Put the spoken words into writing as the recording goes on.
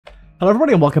Hello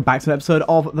everybody and welcome back to an episode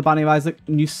of the Binding of Isaac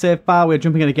new save bar. We're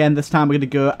jumping in again. This time we're going to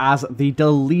go as the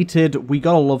Deleted. We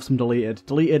gotta love some Deleted.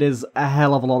 Deleted is a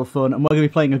hell of a lot of fun and we're going to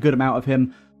be playing a good amount of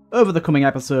him over the coming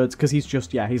episodes because he's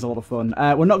just, yeah, he's a lot of fun.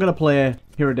 We're not going to play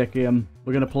Herodicium.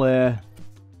 We're going to play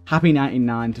Happy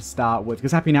 99 to start with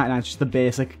because Happy 99 is just the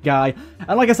basic guy.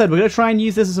 And like I said, we're going to try and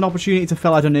use this as an opportunity to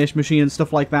fill our donation machine and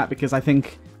stuff like that because I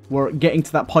think we're getting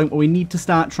to that point where we need to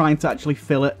start trying to actually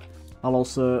fill it. I'll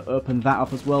also open that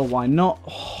up as well, why not?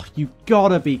 Oh, you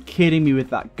gotta be kidding me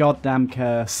with that goddamn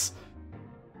curse.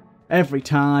 Every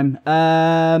time.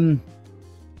 Yeah,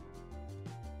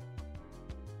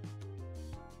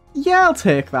 I'll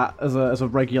take that as a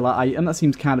regular item. That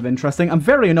seems kind of interesting. I'm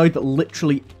very annoyed that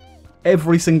literally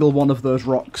every single one of those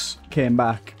rocks came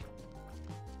back.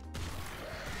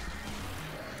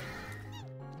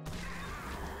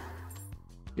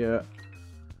 Yeah.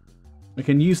 We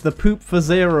can use the poop for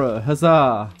 0.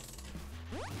 Huzzah.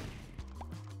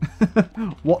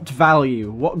 What value.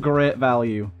 What great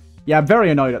value. Yeah, I'm very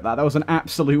annoyed at that. That was an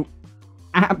absolute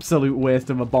waste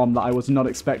of a bomb that I was not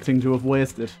expecting to have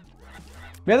wasted.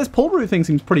 Yeah, this pull root thing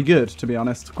seems pretty good, to be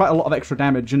honest. Quite a lot of extra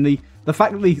damage, and the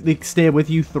fact that they stay with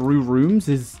you through rooms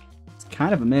is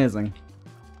kind of amazing.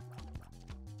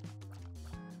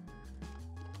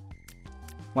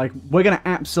 Like, we're going to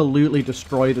absolutely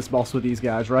destroy this boss with these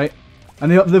guys, right?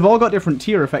 And they've all got different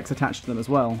tier effects attached to them as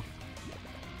well.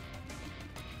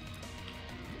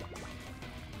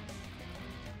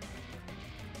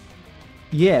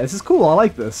 Yeah, this is cool. I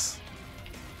like this.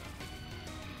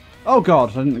 Oh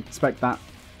god, I didn't expect that.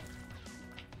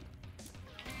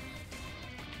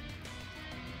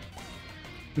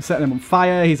 We're setting him on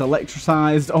fire. He's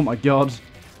electricized. Oh my god.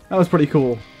 That was pretty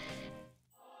cool.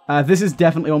 This is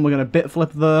definitely one we're going to bit flip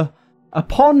though.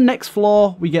 Upon next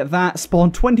floor, we get that.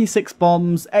 Spawn 26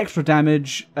 bombs, extra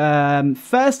damage.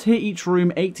 First hit each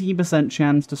room, 18%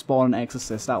 chance to spawn an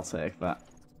Exorcist. I'll take that.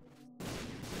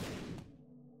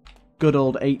 Good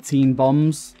old 18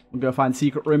 bombs. We'll go find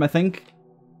secret room, I think.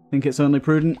 I think it's only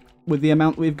prudent with the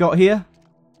amount we've got here.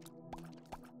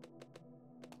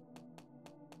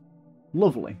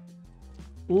 Lovely.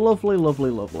 Lovely, lovely,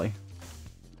 lovely.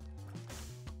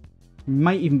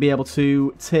 Might even be able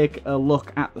to take a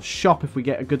look at the shop if we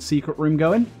get a good secret room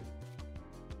going.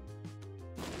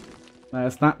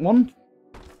 There's that one.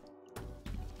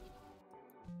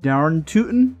 Darn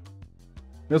tootin'.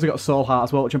 We also got a soul heart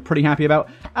as well, which I'm pretty happy about.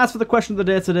 As for the question of the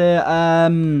day today,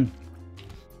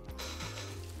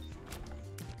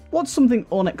 what's something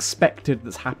unexpected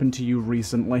that's happened to you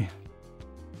recently?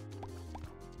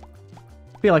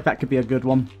 I feel like that could be a good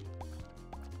one.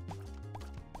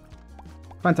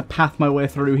 Trying to path my way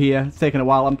through here. It's taken a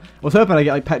while. I was hoping I'd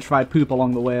get like petrified poop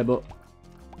along the way, but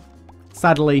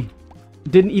sadly,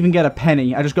 didn't even get a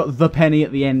penny. I just got the penny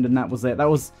at the end and that was it. That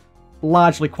was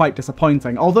largely quite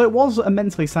disappointing. Although it was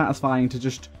immensely satisfying to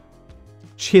just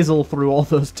chisel through all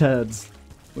those turds.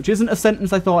 Which isn't a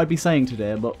sentence I thought I'd be saying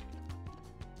today, but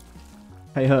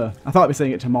hey ho. I thought I'd be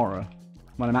saying it tomorrow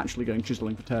when I'm actually going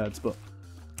chiseling for turds, but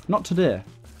not today.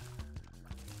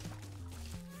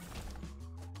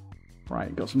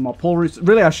 Right, got some more pull roots.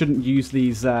 Really, I shouldn't use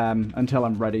these until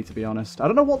I'm ready, to be honest. I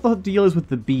don't know what the deal is with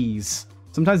the bees.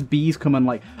 Sometimes bees come and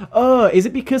like... Oh, is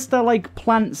it because they're like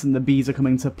plants and the bees are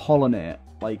coming to pollinate?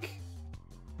 Like...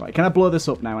 Right, can I blow this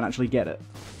up now and actually get it?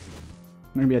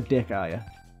 You're gonna be a dick, are you?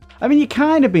 I mean, you're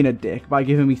kind of being a dick by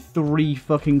giving me 3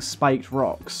 fucking spiked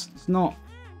rocks. It's not...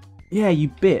 Yeah, you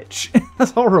bitch.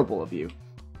 That's horrible of you.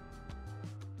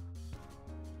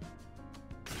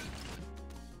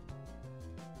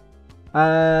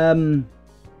 I'm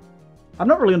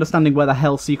not really understanding where the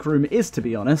hell secret room is, to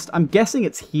be honest. I'm guessing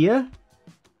it's here?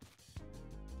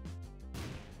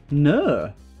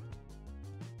 No.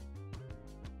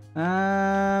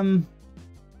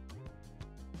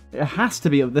 It has to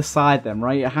be of this side then,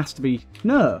 right? It has to be...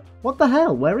 No. What the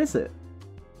hell? Where is it?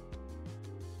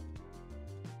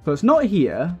 So it's not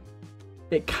here.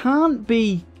 It can't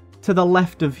be to the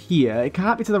left of here. It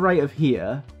can't be to the right of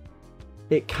here.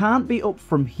 It can't be up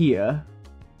from here.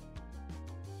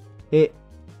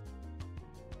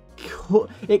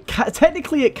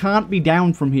 Technically it can't be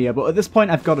down from here, but at this point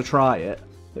I've got to try it.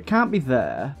 It can't be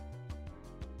there.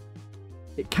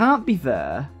 It can't be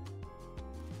there.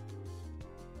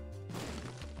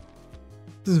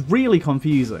 This is really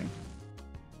confusing.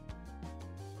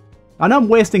 I know I'm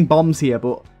wasting bombs here,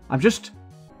 but I'm just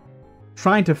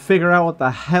trying to figure out what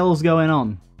the hell's going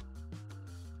on.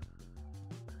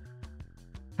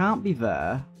 Can't be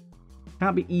there.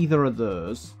 Can't be either of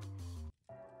those.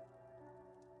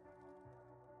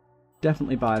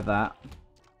 Definitely buy that.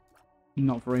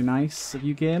 Not very nice of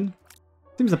you, game.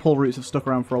 Seems the pole roots have stuck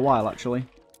around for a while, actually.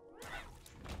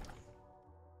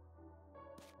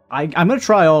 I'm going to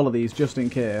try all of these just in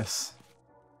case.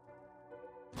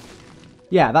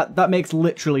 Yeah, that makes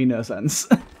literally no sense.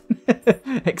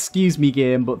 Excuse me,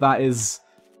 game, but that is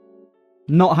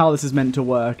not how this is meant to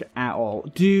work at all.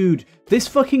 Dude, this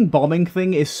fucking bombing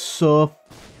thing is so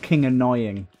fucking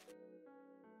annoying.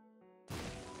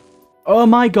 Oh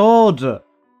my god!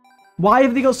 Why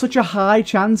have they got such a high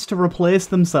chance to replace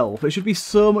themselves? It should be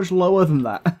so much lower than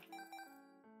that.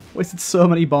 Wasted so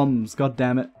many bombs, god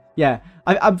damn it. Yeah,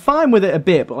 I'm fine with it a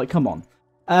bit, but like, come on.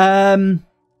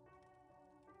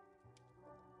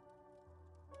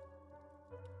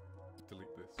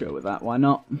 Go with that, why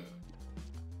not?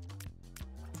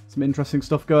 Some interesting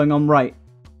stuff going on, right.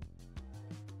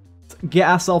 Let's get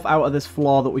ourselves out of this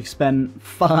floor that we've spent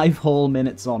 5 whole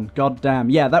minutes on. God damn.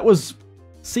 Yeah, that was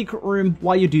secret room.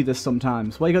 Why you do this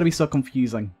sometimes? Why you gotta be so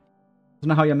confusing? I don't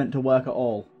know how you're meant to work at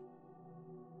all.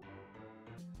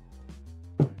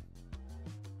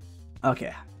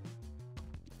 Okay.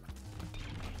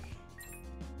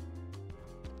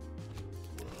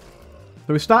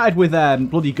 So we started with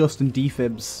Bloody Gust and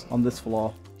Defibs on this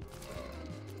floor.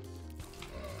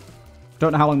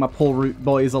 Don't know how long my pull root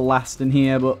boys will last in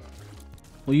here, but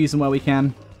we'll use them where we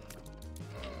can.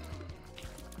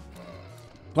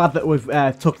 Glad that we've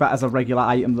took that as a regular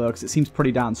item though, because it seems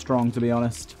pretty darn strong, to be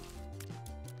honest.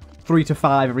 3 to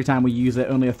 5 every time we use it,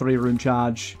 only a 3-room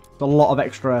charge. It's a lot of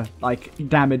extra, like,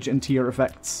 damage and tier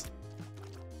effects.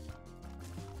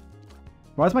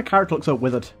 Why does my character look so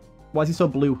withered? Why is he so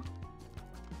blue?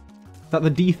 Is that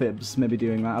the defibs maybe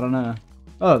doing that? I don't know.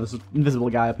 Oh, there's an invisible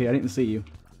guy up here. I didn't see you.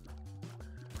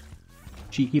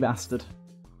 Cheeky bastard.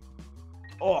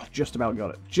 Oh, just about got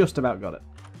it. Just about got it.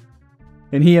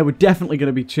 In here, we're definitely going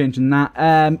to be changing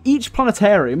that. Each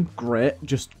planetarium, great.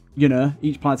 Just, you know,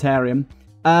 each planetarium.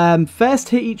 First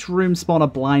hit each room spawn a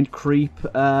blind creep.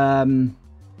 Why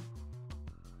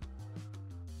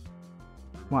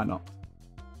not?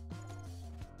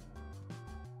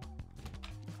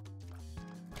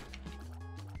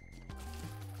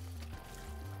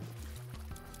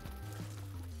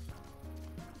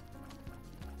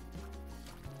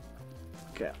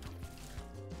 Okay.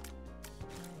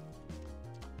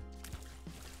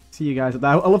 See you guys at that.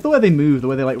 I love the way they move, the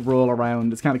way they like roll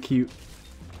around. It's kind of cute.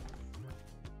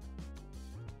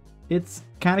 It's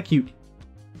kind of cute.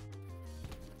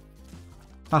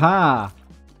 Haha!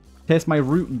 Taste my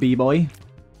root, B-boy.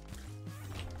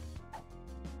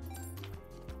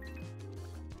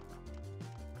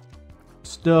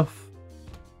 Stuff.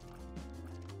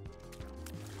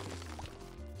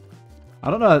 I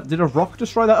don't know, did a rock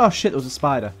destroy that? Oh shit, there was a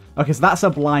spider. Okay, so that's a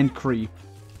blind creep.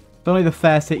 It's only the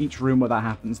first hit each room where that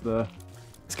happens, though.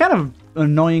 It's kind of an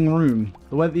annoying room.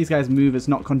 The way that these guys move is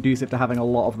not conducive to having a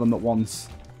lot of them at once.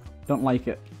 Don't like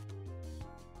it.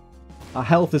 Our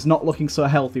health is not looking so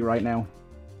healthy right now.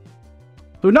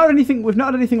 So we've not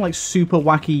had anything like super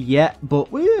wacky yet,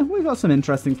 but we've got some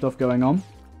interesting stuff going on.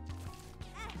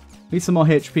 Need some more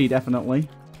HP, definitely.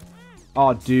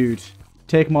 Oh, dude.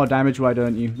 Take more damage, why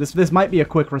don't you? This might be a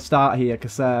quick restart here,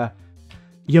 because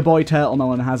your boy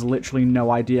TurtleMelon has literally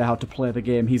no idea how to play the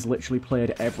game. He's literally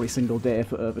played every single day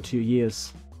for over 2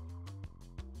 years.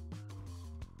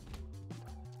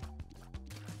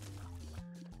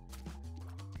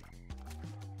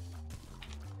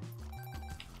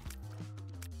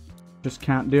 Just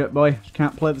can't do it, boy. Just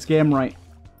can't play this game right.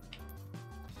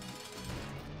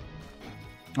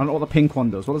 I don't know what the pink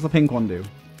one does. What does the pink one do?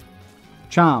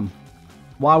 Charm.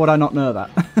 Why would I not know that?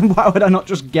 Why would I not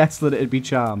just guess that it'd be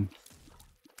Charm?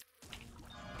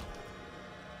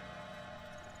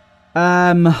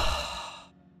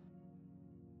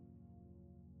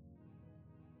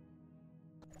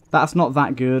 That's not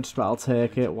that good, but I'll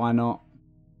take it. Why not?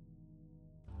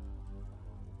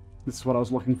 This is what I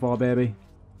was looking for, baby.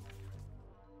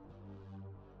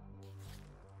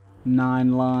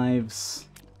 9 lives.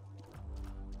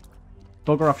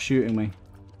 Bugger off shooting me.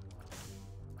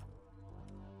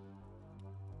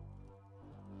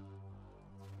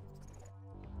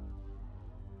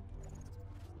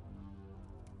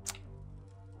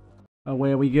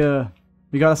 Away we go.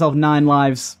 We got ourselves 9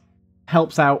 lives.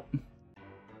 Helps out.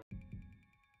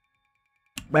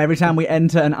 But every time we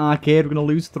enter an arcade, we're going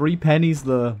to lose 3 pennies,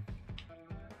 though.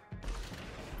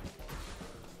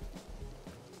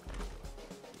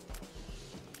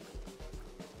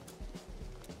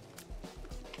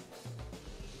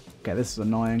 Okay, this is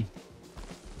annoying.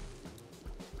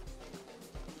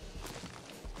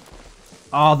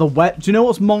 Oh, the web. Do you know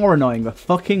what's more annoying? The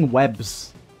fucking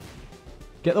webs.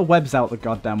 Get the webs out the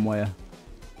goddamn way.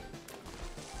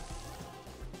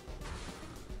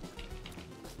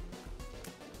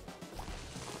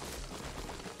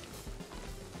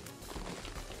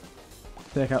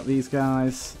 Take out these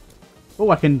guys. Oh,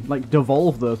 I can, like,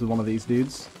 devolve those with one of these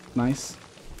dudes. Nice.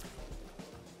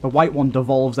 The white one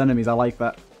devolves enemies. I like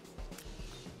that.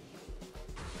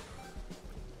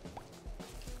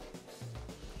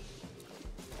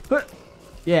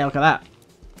 Yeah, look at that.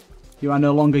 You are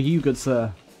no longer you, good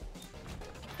sir.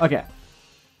 Okay.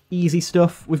 Easy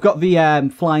stuff. We've got the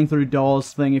flying through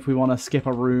doors thing if we want to skip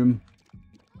a room.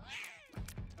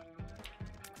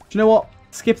 Do you know what?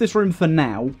 Skip this room for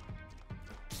now.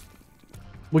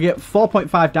 We get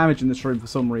 4.5 damage in this room for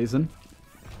some reason.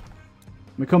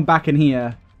 We come back in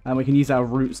here, and we can use our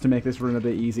roots to make this room a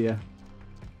bit easier.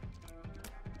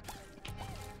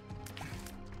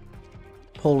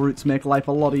 Pull roots make life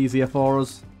a lot easier for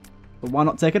us. But why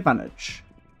not take advantage?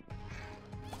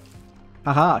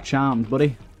 Haha, charmed,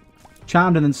 buddy.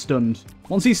 Charmed and then stunned.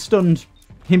 Once he's stunned,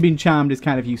 him being charmed is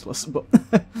kind of useless, but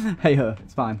hey-ho,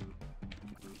 it's fine.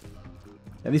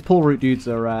 Yeah, these pull root dudes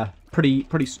are pretty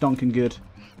stonking good.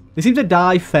 They seem to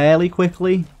die fairly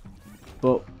quickly,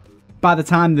 but by the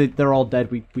time they're all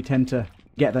dead, we tend to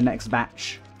get the next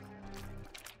batch.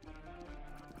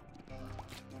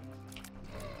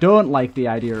 Don't like the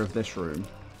idea of this room.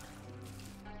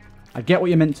 I get what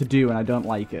you're meant to do, and I don't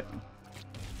like it.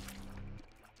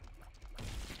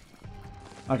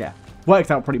 Okay,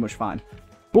 worked out pretty much fine.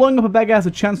 Blowing up a beggar has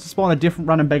a chance to spawn a different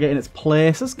random beggar in its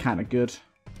place. That's kind of good.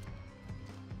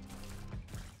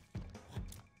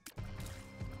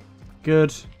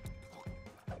 Good.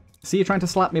 See you trying to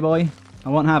slap me, boy. I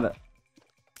won't have it.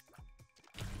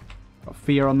 Got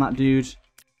fear on that dude.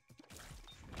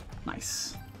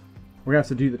 Nice. We're going to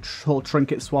have to do the whole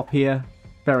trinket swap here.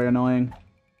 Very annoying.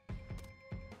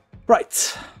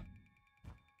 Right.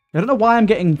 I don't know why I'm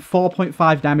getting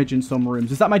 4.5 damage in some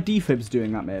rooms. Is that my defibs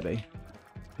doing that, maybe?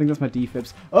 I think that's my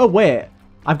defibs. Oh, wait.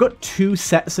 I've got 2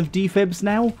 sets of defibs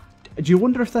now. Do you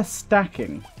wonder if they're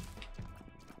stacking?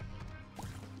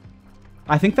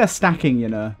 I think they're stacking, you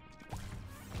know.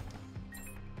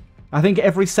 I think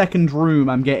every second room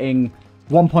I'm getting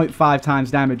 1.5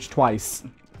 times damage twice.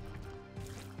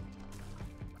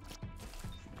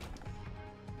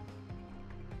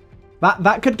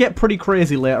 That could get pretty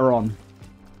crazy later on.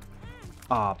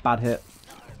 Ah, bad hit.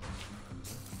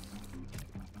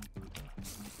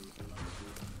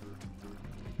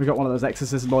 We got one of those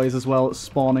exorcist boys as well,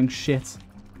 spawning shit.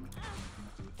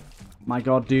 My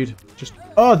god, dude. Just...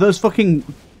 Oh, those fucking...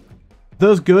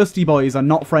 Those ghosty boys are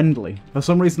not friendly. For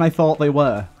some reason I thought they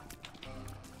were.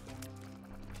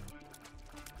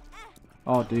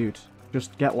 Oh, dude.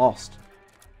 Just get lost.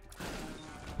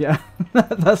 Yeah,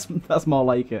 that's more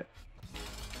like it.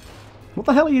 What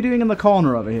the hell are you doing in the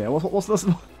corner over here? What's this?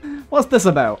 What's this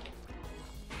about?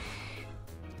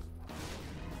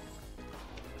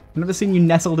 I've never seen you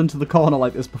nestled into the corner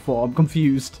like this before. I'm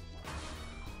confused.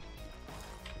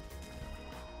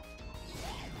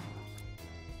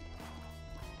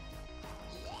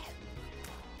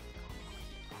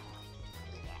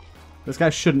 This guy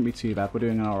shouldn't be too bad. We're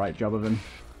doing an alright job of him.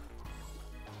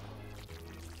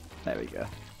 There we go.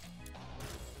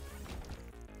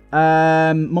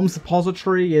 Mum's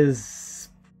Suppository is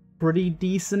pretty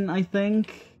decent, I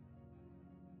think.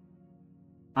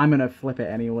 I'm gonna flip it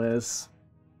anyways.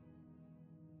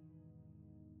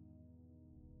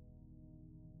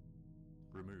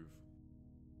 Remove.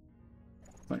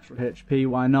 Extra HP,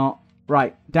 why not?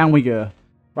 Right, down we go.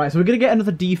 Right, so we're gonna get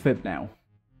another defib now.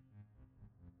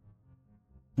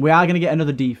 We are gonna get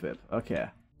another defib. Okay.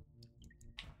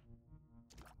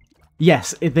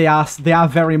 Yes, they are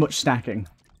very much stacking.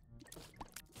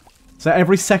 So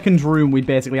every second room we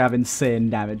basically have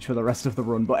insane damage for the rest of the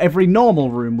run, but every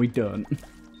normal room we don't.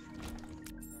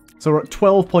 So we're at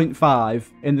 12.5.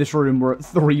 In this room we're at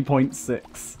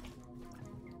 3.6.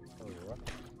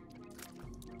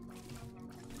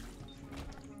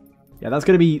 Yeah, that's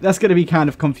gonna be kind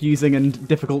of confusing and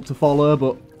difficult to follow,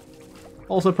 but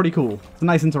also pretty cool. It's a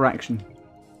nice interaction.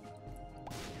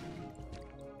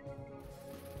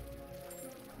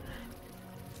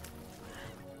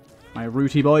 My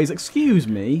rooty boys, excuse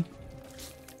me.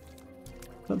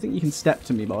 Don't think you can step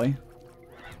to me, boy.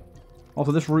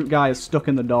 Also, this root guy is stuck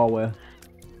in the doorway.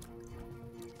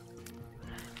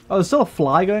 Oh, there's still a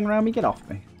fly going around me? Get off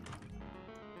me.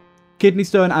 Kidney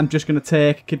stone, I'm just going to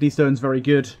take. Kidney stone's very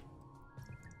good.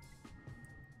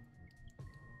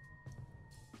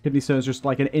 Kidney stone's just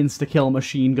like an insta-kill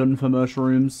machine gun for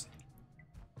mushrooms.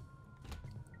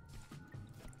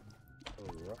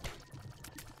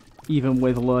 Even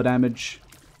with low damage.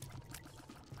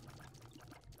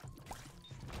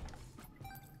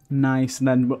 Nice. And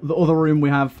then the other room we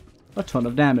have a ton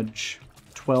of damage.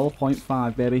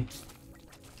 12.5, baby.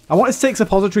 I wanted to take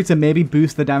Suppository to maybe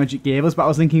boost the damage it gave us, but I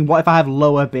was thinking, what if I have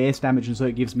lower base damage and so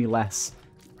it gives me less?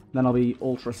 Then I'll be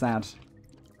ultra sad.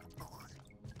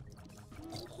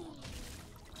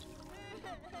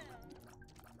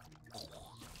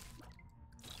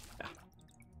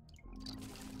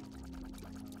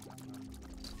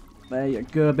 There you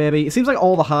go, baby. It seems like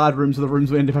all the hard rooms are the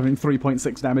rooms we end up having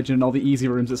 3.6 damage, and all the easy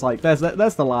rooms, it's like, there's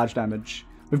the large damage.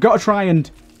 We've got to try and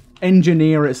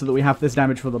engineer it so that we have this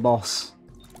damage for the boss.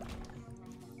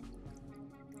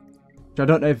 Which I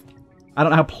don't know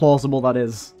how plausible that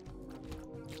is.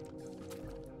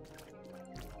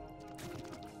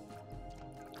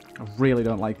 I really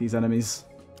don't like these enemies.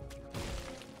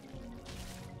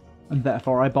 And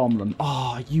therefore I bomb them.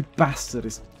 Oh, you bastard,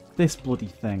 it's this bloody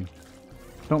thing.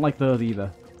 Don't like those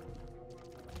either.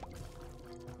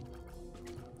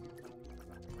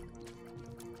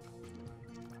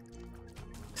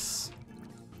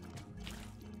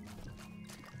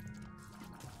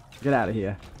 Get out of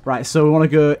here. Right, so we want to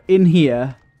go in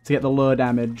here to get the low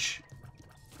damage.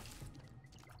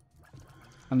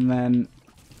 And then...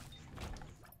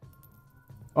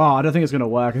 Oh, I don't think it's going to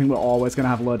work. I think we're always going to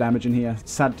have low damage in here.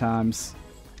 Sad times.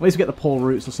 At least we get the pull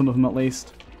roots, or some of them at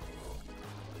least.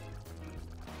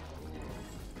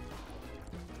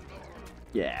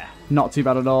 Yeah, not too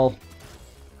bad at all.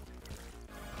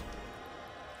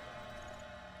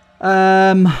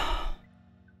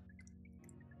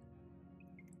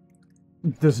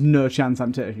 There's no chance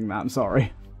I'm taking that, I'm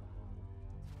sorry.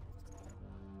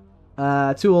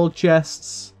 2 old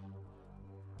chests.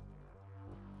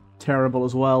 Terrible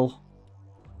as well.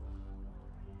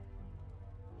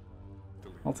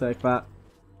 I'll take that.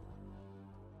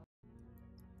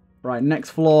 Right, next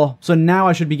floor. So now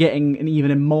I should be getting an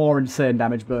even more insane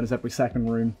damage bonus every second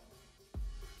room.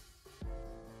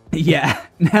 Yeah,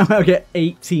 now I'll get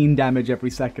 18 damage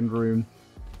every second room.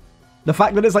 The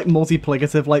fact that it's like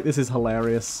multiplicative like this is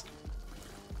hilarious.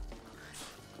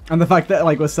 And the fact that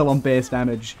like we're still on base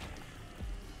damage.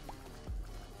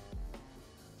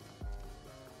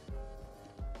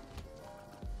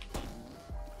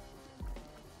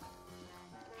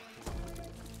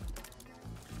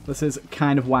 This is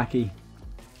kind of wacky.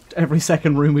 Every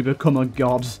second room we become a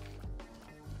god.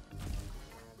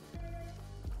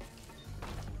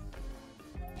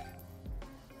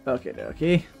 Okay,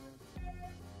 okay.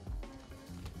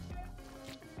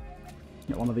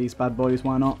 Get one of these bad boys,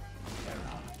 why not?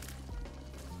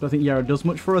 Don't think Yara does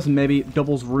much for us, and maybe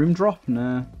doubles room drop?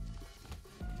 Nah.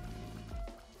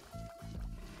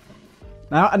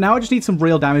 Now I just need some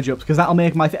real damage ups, because that'll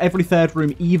make my every third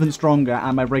room even stronger,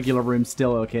 and my regular room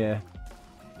still okay.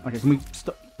 Okay, can we...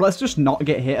 Let's just not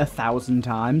get hit 1,000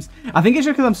 times. I think it's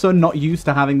just because I'm so not used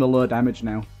to having the low damage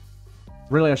now.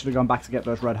 Really, I should have gone back to get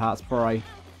those red hearts before I...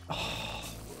 Oh,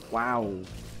 wow.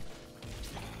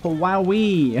 Oh,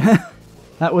 wowee.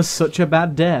 That was such a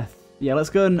bad death. Yeah, let's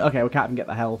go and... Okay, we can't even get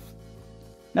the health.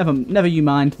 Never you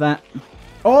mind that.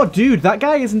 Oh, dude, that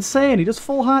guy is insane. He does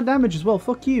full heart damage as well.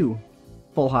 Fuck you.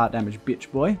 Full heart damage, bitch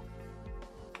boy.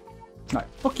 Right,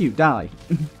 fuck you, die.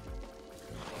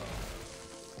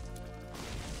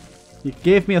 You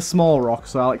gave me a small rock,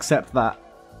 so I'll accept that.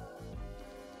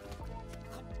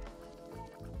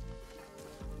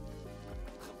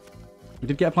 We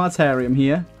did get a planetarium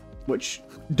here, which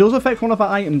does affect one of our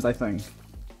items, I think.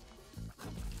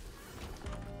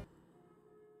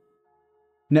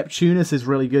 Neptunus is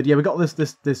really good. Yeah, we got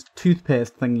this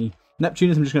toothpaste thingy.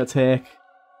 Neptunus I'm just going to take.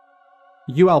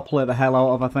 You I'll play the hell out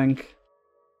of, I think.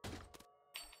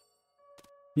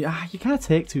 Yeah, you kind of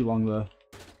take too long, though.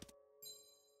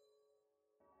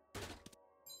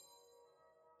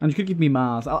 And you could give me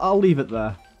Mars. I'll leave it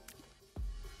there.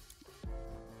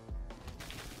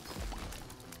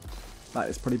 That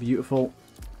is pretty beautiful.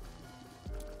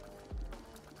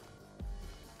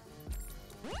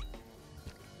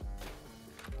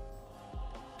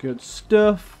 Good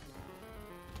stuff.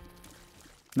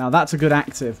 Now that's a good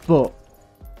active, but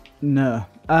no.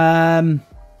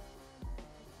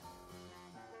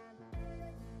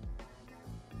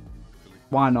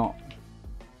 Why not?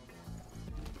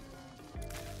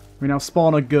 We now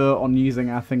spawn a go on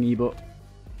using our thingy, but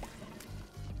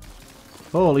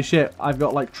holy shit! I've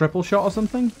got like triple shot or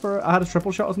something. I had a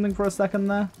triple shot or something for a second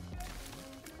there.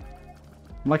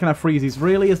 I'm liking our freezies.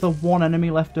 Really, is there one enemy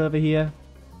left over here?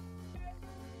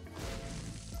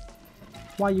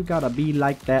 Why you gotta be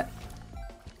like that?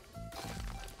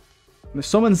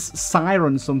 Someone's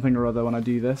siren something or other when I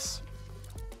do this.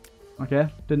 Okay,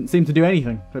 didn't seem to do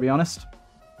anything, to be honest.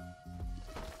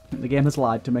 The game has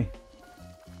lied to me.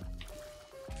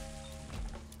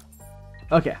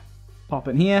 Okay, pop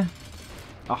in here.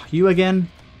 Oh, you again.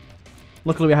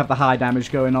 Luckily we have the high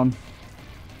damage going on.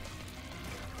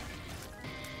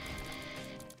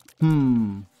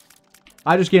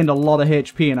 I just gained a lot of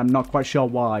HP and I'm not quite sure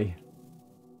why.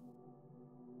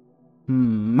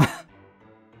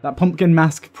 That pumpkin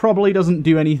mask probably doesn't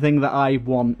do anything that I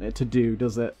want it to do,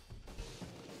 does it?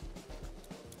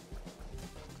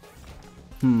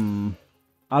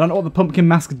 I don't know what the pumpkin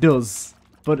mask does,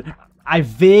 but I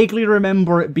vaguely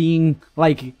remember it being,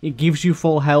 like, it gives you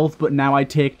full health, but now I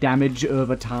take damage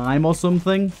over time or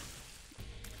something.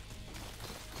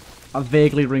 That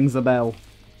vaguely rings a bell.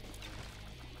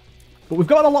 But we've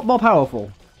gotten a lot more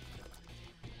powerful.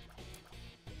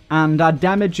 And our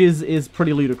damage is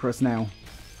pretty ludicrous now.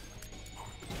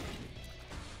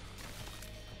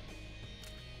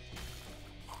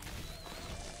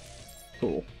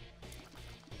 Cool.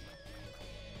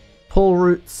 Pull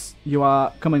roots, you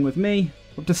are coming with me.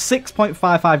 Up to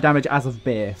 6.55 damage as of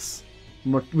base.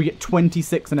 We get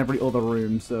 26 in every other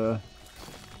room, so...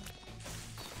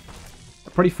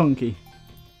 Pretty funky.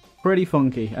 Pretty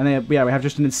funky. And then, yeah, we have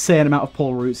just an insane amount of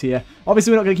pull roots here.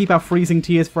 Obviously, we're not going to keep our freezing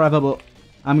tears forever, but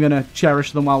I'm going to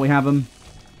cherish them while we have them.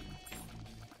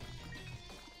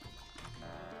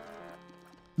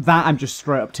 That I'm just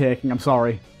straight up taking, I'm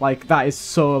sorry. Like, that is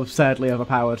so absurdly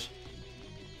overpowered.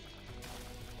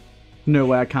 No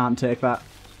way I can't take that.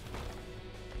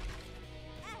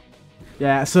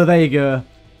 Yeah, so there you go.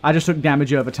 I just took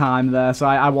damage over time there, so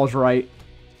I was right.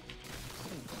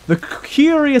 The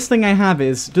curious thing I have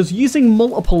is, does using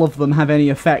multiple of them have any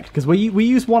effect? Because we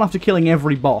use one after killing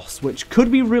every boss, which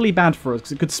could be really bad for us,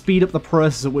 because it could speed up the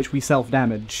process at which we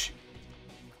self-damage.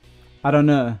 I don't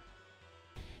know.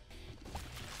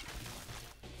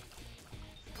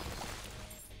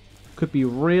 Could be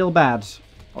real bad.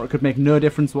 Or it could make no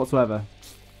difference whatsoever.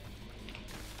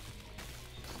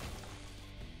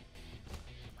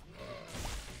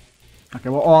 Okay,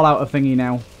 we're all out of thingy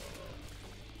now.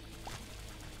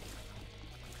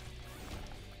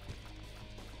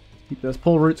 Keep those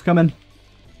pull roots coming.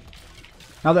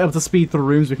 Now that we're able to speed through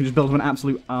rooms, we can just build an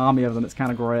absolute army of them. It's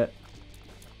kind of great.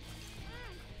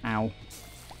 Ow.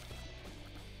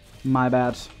 My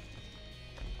bad.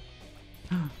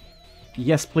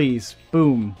 Yes, please.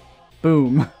 Boom.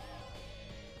 Boom.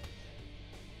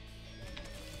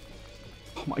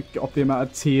 Oh my god, the amount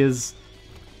of tears.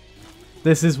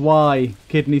 This is why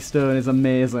Kidney Stone is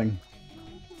amazing.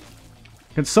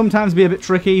 Can sometimes be a bit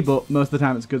tricky, but most of the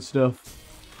time it's good stuff.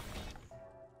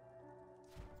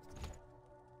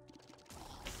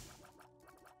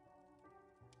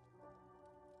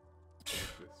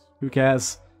 Who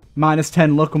cares? Minus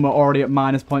 10 luck and we're already at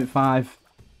minus 0.5.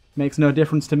 Makes no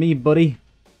difference to me, buddy.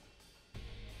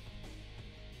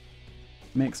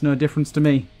 Makes no difference to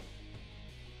me.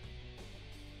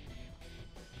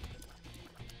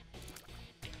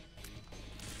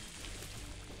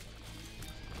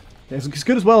 It's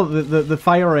good as well. The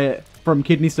fire rate from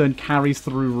Kidney Stone carries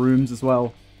through rooms as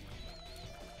well.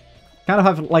 Kind of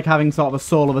have like having sort of a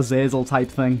Soul of Azazel type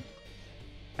thing.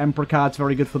 Emperor card's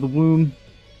very good for the womb.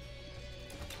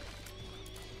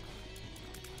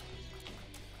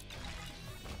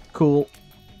 Cool.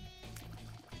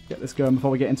 Get this going before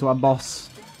we get into our boss.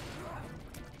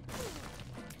 Oh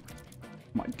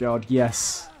my god,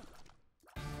 yes.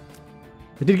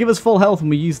 They did give us full health and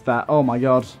we used that. Oh my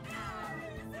god.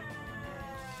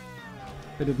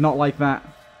 They did not like that.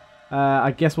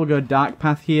 I guess we'll go Dark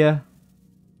Path here.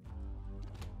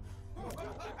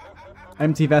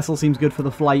 Empty Vessel seems good for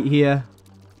the flight here.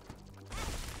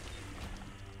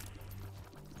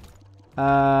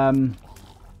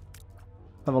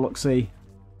 Have a look-see.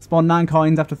 Spawn 9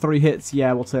 coins after 3 hits.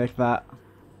 Yeah, we'll take that.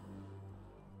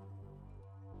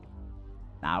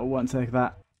 Nah, we won't take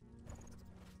that.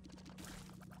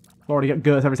 Already got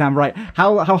Gert every time. Right.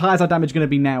 How high is our damage going to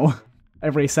be now?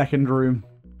 Every second room.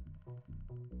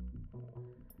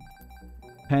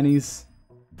 Pennies.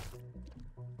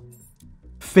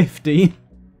 50.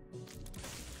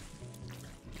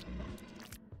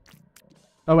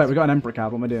 Oh wait, we got an Emperor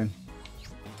card. What am I doing?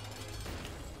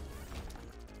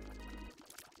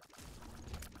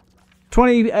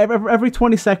 Every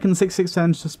 20 seconds, 6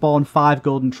 turns to spawn 5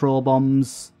 golden troll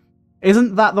bombs.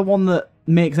 Isn't that the one that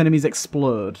makes enemies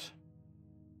explode?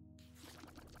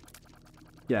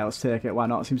 Yeah, let's take it. Why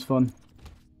not? Seems fun.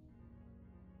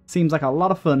 Seems like a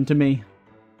lot of fun to me.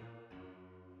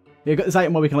 You've got this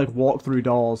item where we can like walk through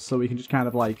doors, so we can just kind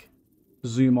of like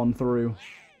zoom on through.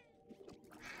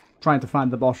 Trying to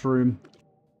find the boss room.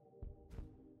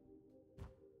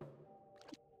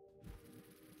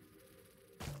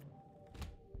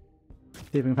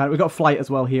 See if we can find it. We've got flight as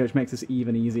well here, which makes this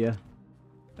even easier.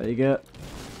 There you go.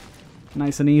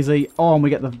 Nice and easy. Oh, and we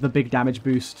get the big damage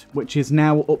boost, which is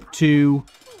now up to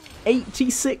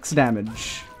 86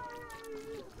 damage.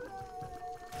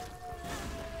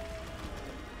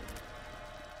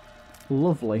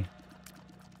 Lovely.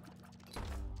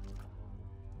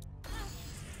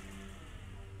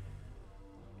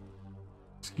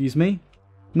 Excuse me?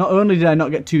 Not only did I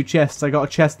not get 2 chests, I got a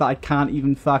chest that I can't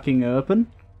even fucking open.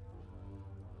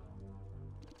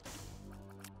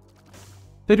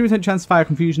 50% chance to fire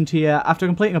confusion tier. After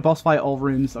completing a boss fight, all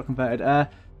rooms are converted.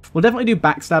 We'll definitely do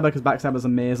Backstabber, because Backstabber's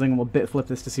amazing, and we'll bit flip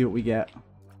this to see what we get.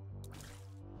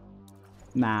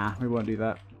 Nah, we won't do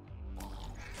that.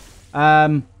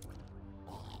 I'm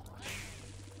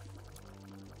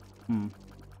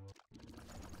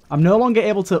no longer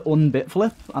able to unbit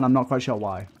flip, and I'm not quite sure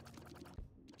why.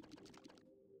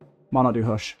 Why not do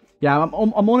Hush? Yeah,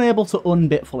 I'm unable to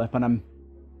unbit flip, and I'm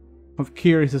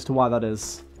curious as to why that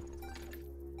is.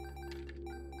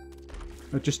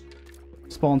 It just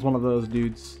spawns one of those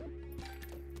dudes.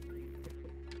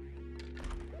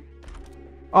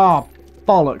 Oh,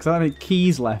 bollocks. I don't have any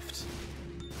keys left.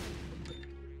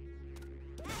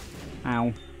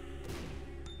 Ow.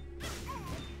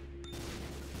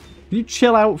 Can you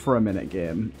chill out for a minute,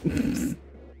 game?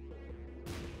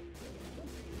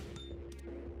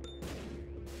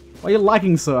 Why are you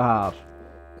lagging so hard?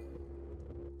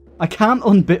 I can't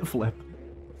unbit flip.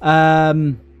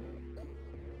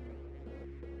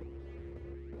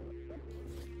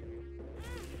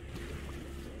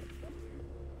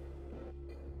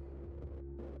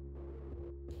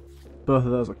 Both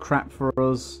of those are crap for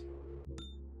us.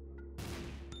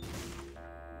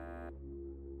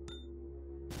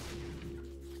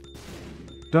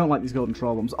 Don't like these golden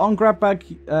troll bombs. On grab bag,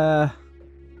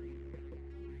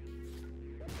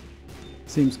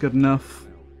 seems good enough.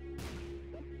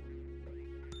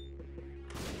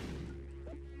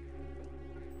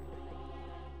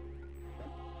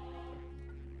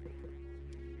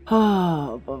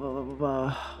 Ah,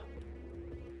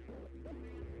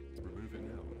 Remove it now.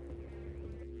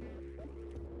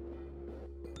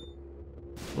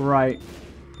 Right,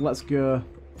 let's go.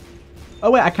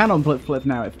 Oh wait, I can unflip flip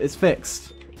now. It's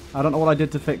fixed. I don't know what I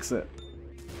did to fix it.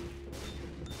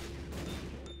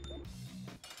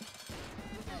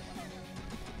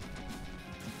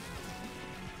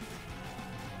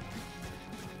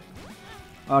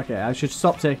 Okay, I should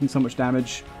stop taking so much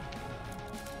damage.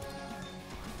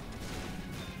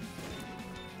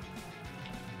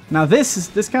 Now this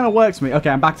kind of works for me. Okay,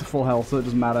 I'm back to full health, so it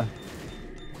doesn't matter.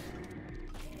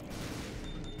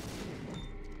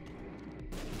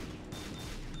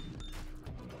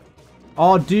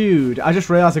 Oh, dude, I just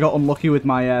realized I got unlucky with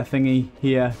my thingy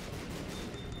here.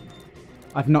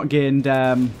 I've not gained...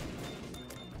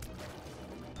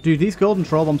 Dude, these golden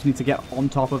troll bombs need to get on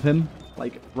top of him,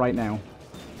 like, right now.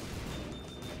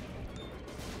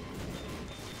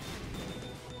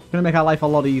 It's gonna make our life a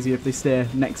lot easier if they stay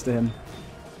next to him.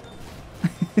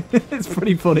 It's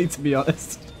pretty funny, to be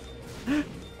honest.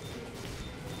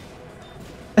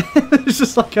 It's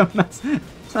just like a mess.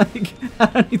 Like, I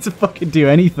don't need to fucking do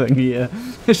anything here.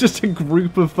 It's just a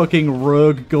group of fucking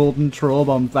rogue golden troll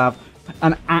bombs that have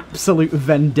an absolute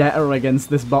vendetta against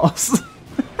this boss.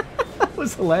 That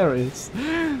was hilarious.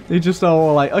 They just all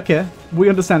were like, okay, we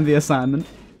understand the assignment.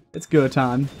 It's go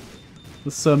time.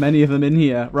 There's so many of them in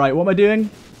here. Right, what am I doing?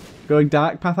 Going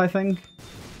dark path, I think?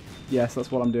 Yes, that's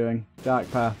what I'm doing.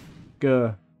 Dark path.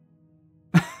 Go.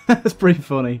 That's pretty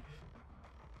funny.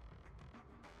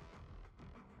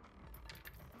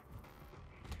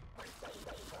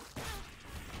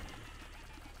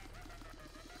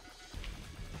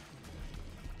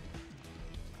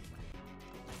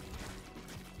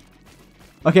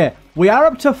 Okay, we are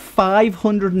up to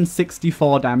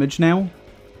 564 damage now.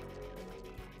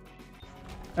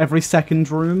 Every second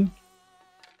room.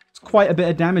 It's quite a bit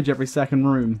of damage every second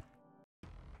room.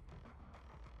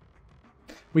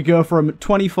 We go from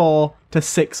 24 to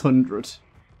 600.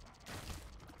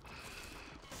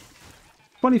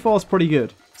 24 is pretty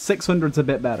good. 600's a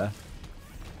bit better.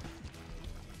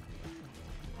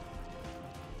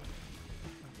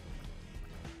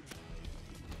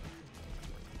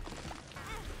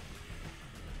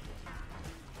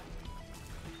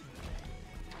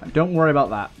 Don't worry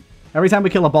about that. Every time we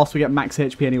kill a boss, we get max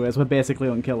HP anyways. We're basically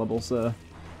unkillable, so...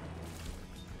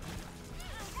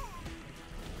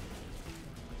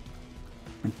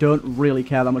 I don't really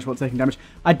care that much about taking damage.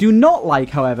 I do not like,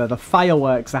 however, the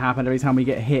fireworks that happen every time we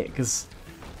get hit, because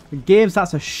the game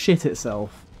starts to shit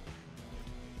itself.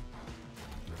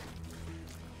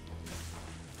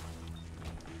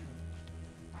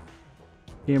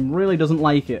 Game really doesn't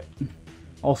like it.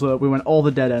 Also, we went all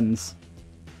the dead ends.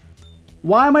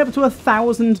 Why am I up to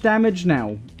 1,000 damage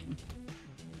now?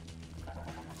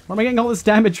 Where am I getting all this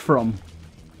damage from?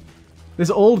 This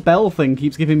old bell thing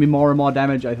keeps giving me more and more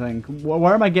damage, I think.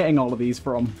 Where am I getting all of these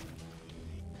from?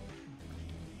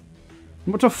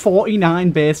 I'm up to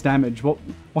 49 base damage. What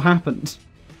happened?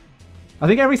 I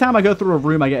think every time I go through a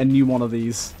room, I get a new one of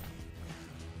these.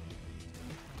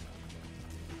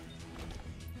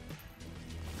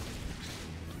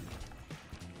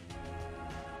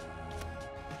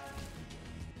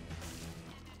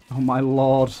 Oh my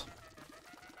lord.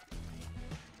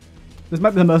 This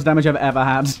might be the most damage I've ever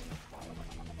had.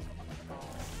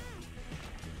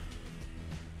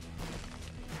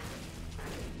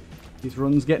 These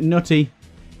runs get nutty.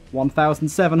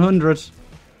 1,700.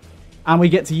 And we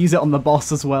get to use it on the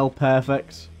boss as well.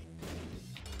 Perfect.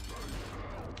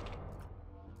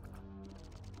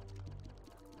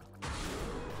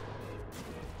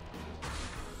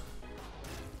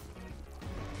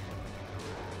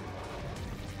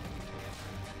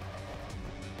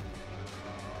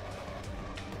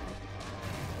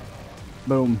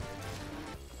 Boom.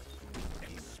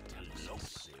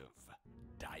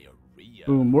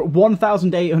 Boom. We're at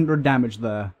 1,800 damage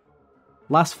there.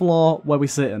 Last floor, where we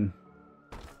sitting?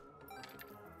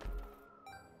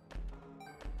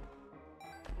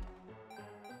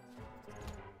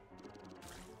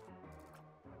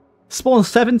 Spawn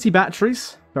 70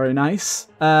 batteries. Very nice.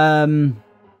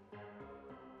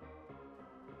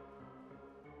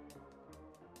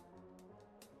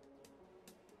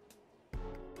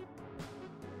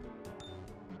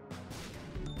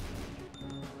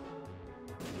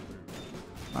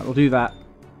 Right, we'll do that.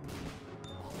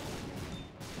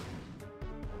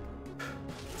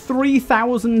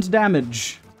 3,000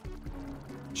 damage.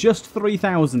 Just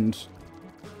 3,000.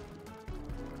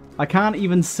 I can't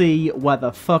even see where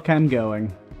the fuck I'm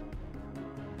going.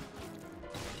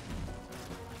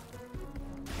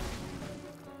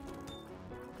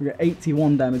 We got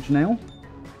 81 damage now.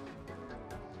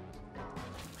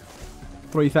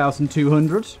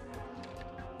 3,200.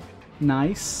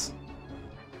 Nice.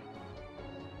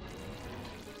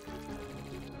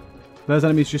 Those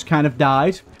enemies just kind of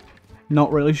died.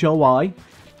 Not really sure why.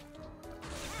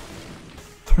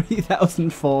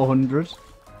 3,400.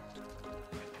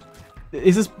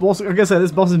 Is this boss... Like I said,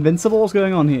 this boss invincible? What's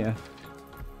going on here?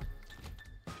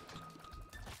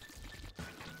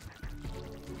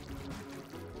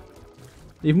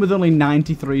 Even with only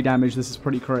 93 damage, this is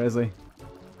pretty crazy.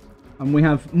 And we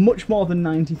have much more than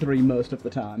 93 most of the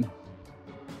time.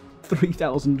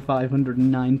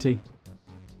 3,590.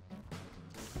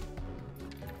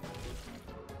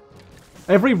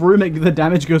 Every room, the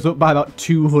damage goes up by about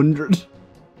 200.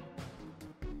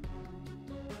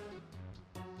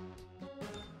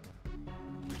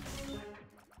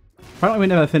 Apparently we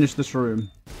never finished this room.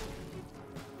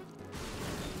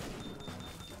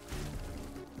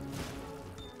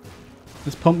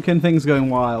 This pumpkin thing's going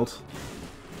wild.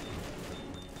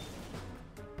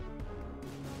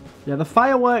 Yeah, the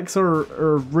fireworks are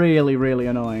really, really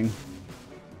annoying.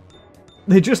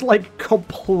 They just, like,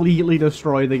 completely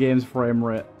destroy the game's frame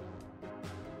rate.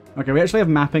 Okay, we actually have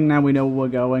mapping now. We know where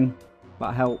we're going.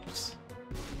 That helps.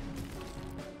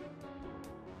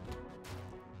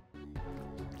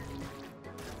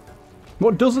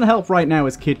 What doesn't help right now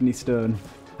is kidney stone.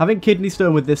 Having kidney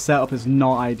stone with this setup is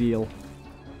not ideal.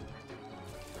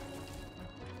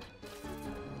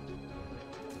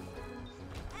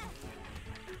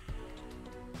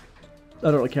 I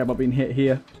don't really care about being hit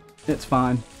here. It's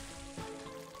fine.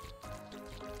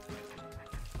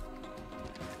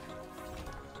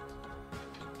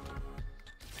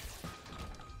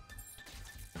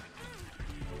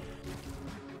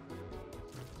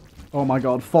 Oh my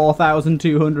god,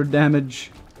 4,200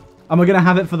 damage. And we're going to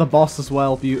have it for the boss as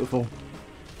well. Beautiful.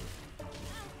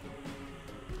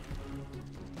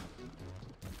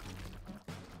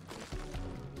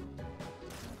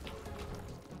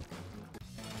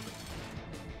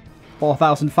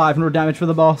 $4,500 damage for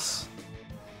the boss.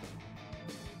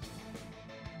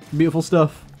 Beautiful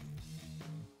stuff.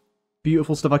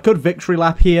 Beautiful stuff. I could victory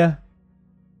lap here.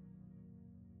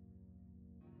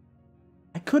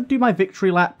 I could do my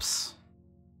victory laps.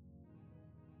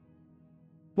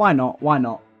 Why not? Why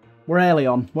not? We're early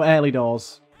on. We're early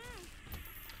doors.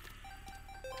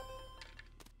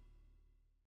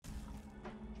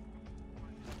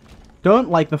 Don't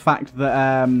like the fact that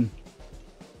I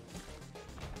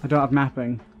don't have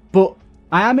mapping. But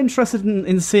I am interested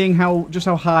in seeing just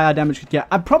how high our damage could get.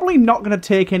 I'm probably not going to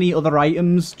take any other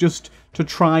items just to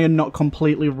try and not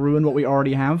completely ruin what we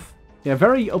already have. Yeah,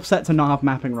 very upset to not have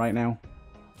mapping right now.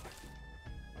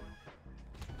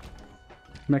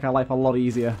 Make our life a lot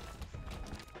easier.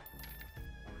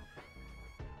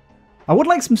 I would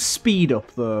like some speed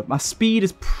up, though. My speed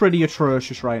is pretty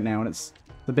atrocious right now, and it's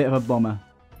a bit of a bummer.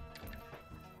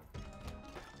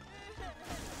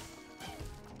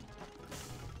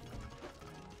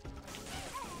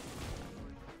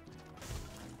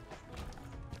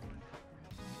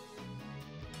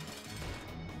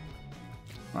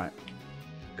 Right.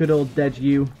 Good old dead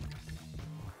you.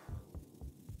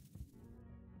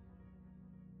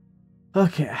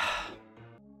 Okay.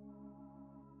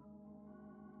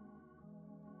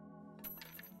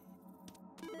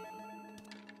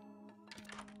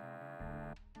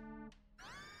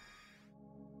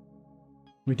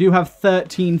 We do have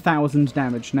 13,000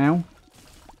 damage now.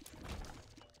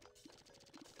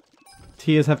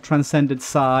 Tears have transcended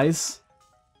size.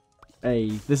 Hey,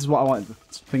 this is what I wanted the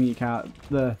thingy card,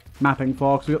 the mapping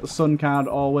for, because we got the sun card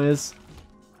always.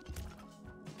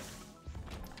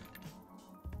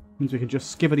 Means we can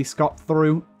just skibbity-scot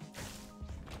through.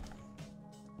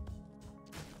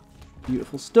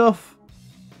 Beautiful stuff.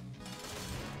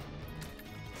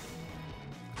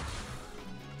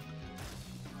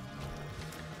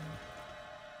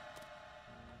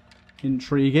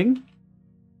 Intriguing.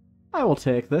 I will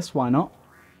take this, why not?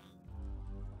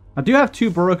 I do have 2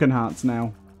 broken hearts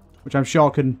now, which I'm sure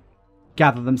can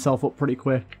gather themselves up pretty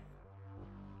quick.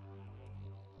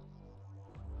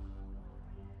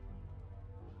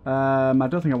 I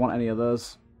don't think I want any of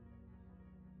those.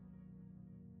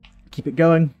 Keep it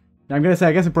going. I'm going to say,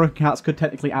 I guess the broken hearts could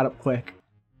technically add up quick.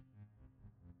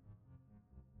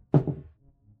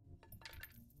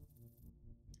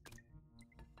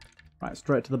 Right,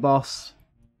 straight to the boss.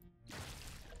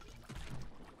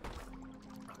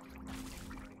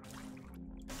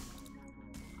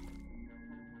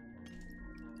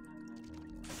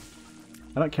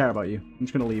 I don't care about you. I'm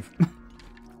just going to leave.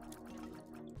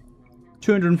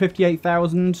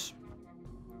 258,000.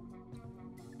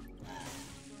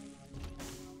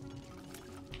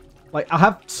 Like, I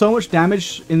have so much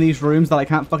damage in these rooms that I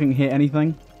can't fucking hit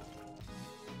anything.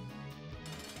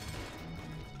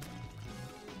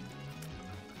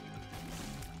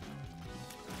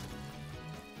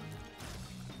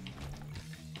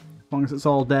 As long as it's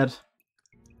all dead.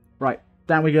 Right,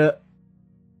 down we go.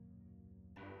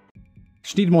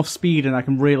 Just need more speed and I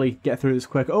can really get through this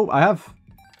quick. Oh, I have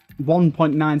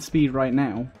 1.9 speed right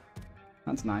now.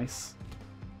 That's nice.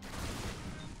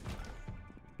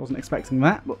 Wasn't expecting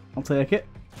that, but I'll take it.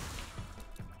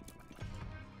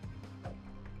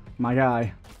 My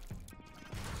guy.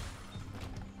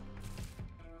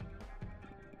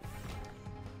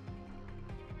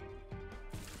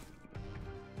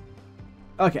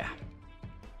 Okay.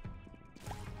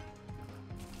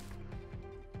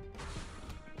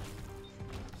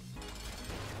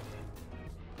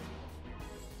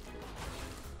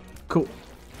 Cool.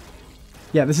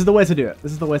 Yeah, this is the way to do it.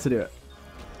 This is the way to do it.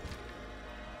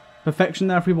 Perfection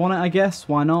there if we want it, I guess.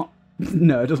 Why not?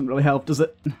 No, it doesn't really help, does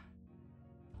it?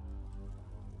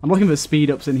 I'm looking for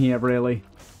speed-ups in here, really.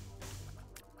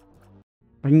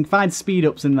 If I can find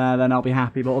speed-ups in there, then I'll be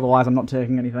happy, but otherwise I'm not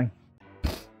taking anything.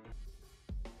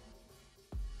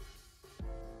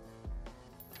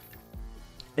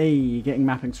 Hey, getting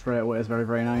mapping straight away is very,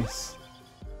 very nice.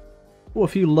 Oh, a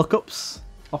few lookups.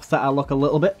 Offset our luck a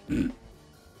little bit. Are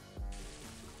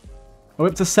we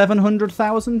up to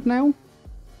 700,000 now?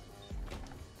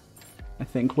 I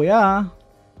think we are.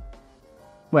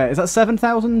 Wait, is that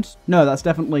 7,000? No, that's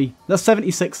definitely... That's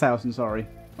 76,000, sorry.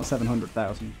 Not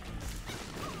 700,000.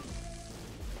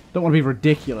 Don't want to be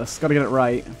ridiculous. Gotta get it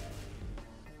right.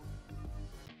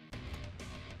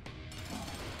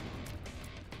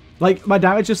 Like, my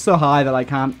damage is so high that I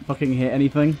can't fucking hit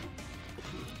anything.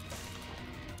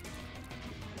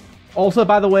 Also,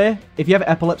 by the way, if you have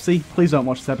epilepsy, please don't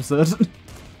watch this episode.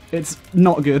 It's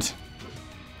not good.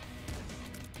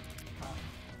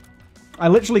 I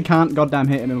literally can't goddamn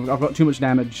hit him. I've got too much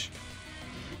damage.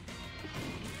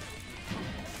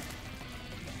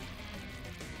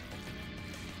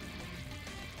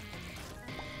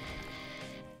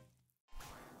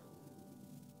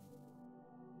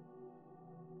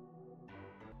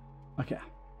 Okay.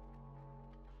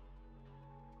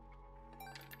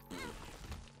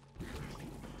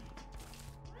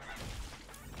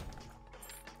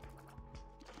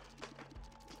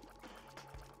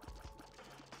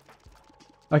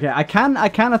 Okay, I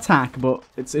can attack, but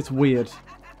it's weird.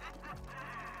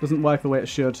 Doesn't work the way it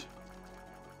should.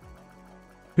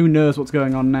 Who knows what's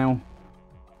going on now?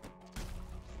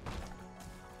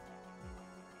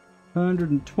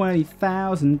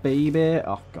 120,000, baby.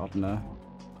 Oh god, no.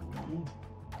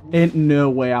 Ain't no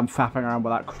way I'm faffing around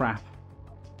with that crap.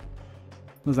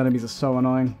 Those enemies are so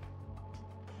annoying.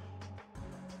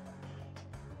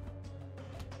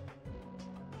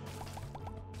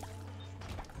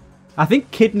 I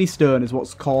think kidney stone is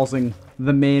what's causing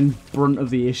the main brunt of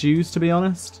the issues, to be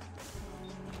honest.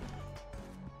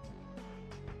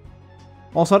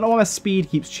 Also, I don't know why my speed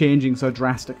keeps changing so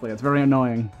drastically. It's very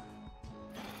annoying.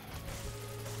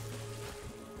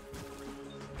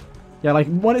 Yeah, like,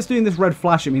 when it's doing this red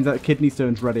flash, it means that kidney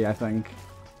stone's ready, I think.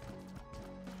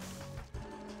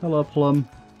 Hello, Plum.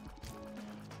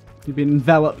 You've been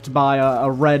enveloped by a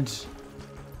red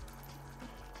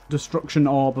destruction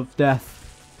orb of death.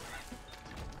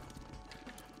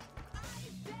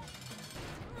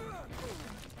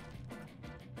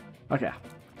 Okay.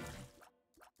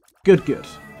 Good, good.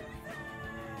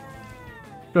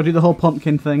 Gotta do the whole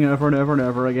pumpkin thing over and over and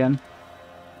over again.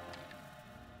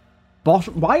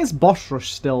 Why is Boss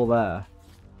Rush still there?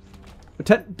 I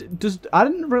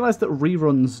didn't realise that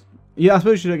reruns... Yeah, I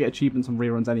suppose you don't get achievements on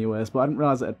reruns anyways, but I didn't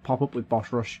realise that it'd pop up with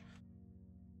Boss Rush.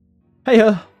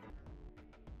 Hey-ho!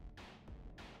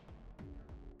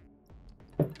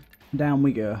 Down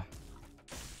we go.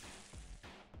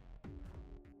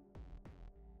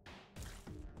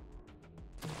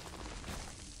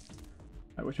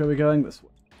 Right, which way are we going? This way.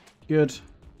 Good.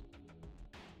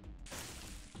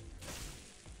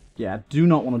 Yeah, do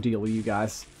not want to deal with you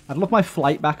guys. I'd love my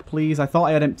flight back, please. I thought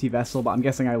I had empty vessel, but I'm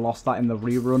guessing I lost that in the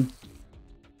rerun.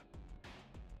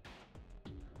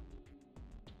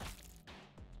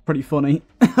 Pretty funny.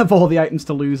 Of all the items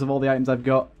to lose, of all the items I've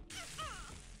got.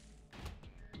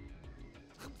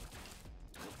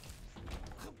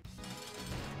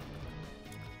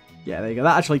 Yeah, there you go.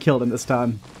 That actually killed him this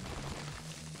time.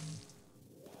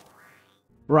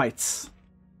 Right.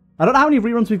 I don't know how many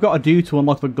reruns we've got to do to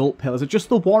unlock the Gulp Pill. Is it just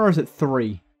the one or is it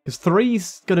 3? Because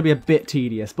 3's going to be a bit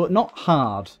tedious, but not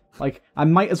hard. Like, I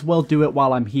might as well do it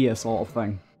while I'm here sort of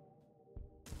thing.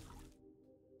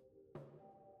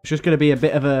 It's just going to be a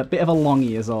bit of a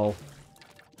longie is all.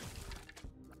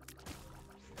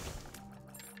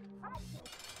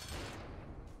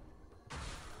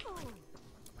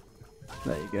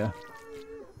 There you go.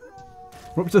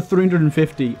 We're up to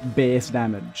 350 base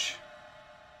damage.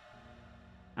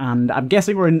 And I'm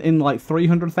guessing we're in like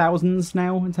 300,000s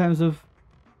now in terms of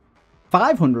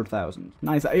 500,000.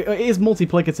 Nice. It is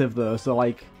multiplicative though, so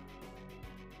like,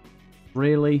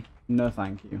 really? No,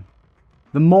 thank you.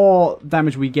 The more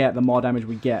damage we get, the more damage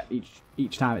we get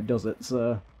each time it does it.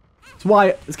 So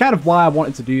it's kind of why I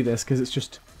wanted to do this, because it's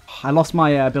just I lost my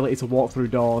ability to walk through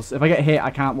doors. If I get hit, I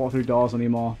can't walk through doors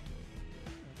anymore.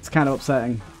 It's kind of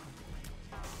upsetting.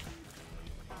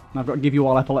 And I've got to give you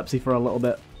all epilepsy for a little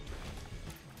bit.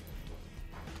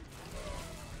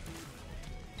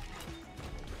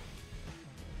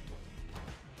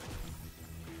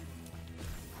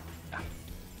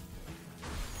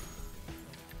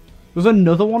 There's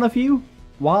another one of you?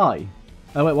 Why?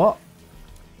 Oh, wait, what?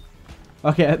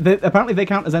 Okay, apparently they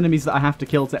count as enemies that I have to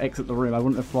kill to exit the room. I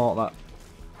wouldn't have thought that.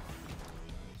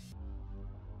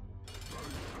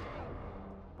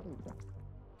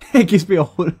 It gives me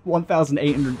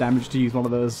 1,800 damage to use one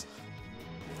of those.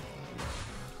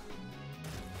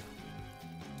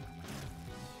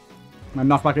 My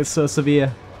knockback is so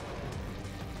severe.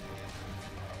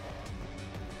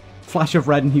 Flash of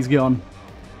red and he's gone.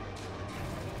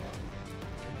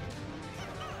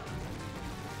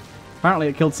 Apparently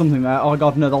it killed something there. Oh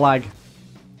god, no, the lag.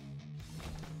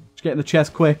 Just get in the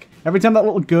chest quick. Every time that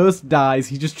little ghost dies,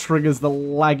 he just triggers the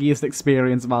laggiest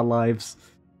experience of our lives.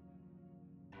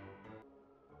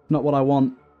 Not what I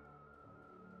want.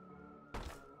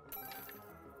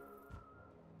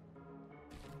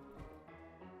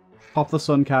 Pop the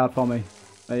sun card for me.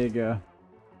 There you go.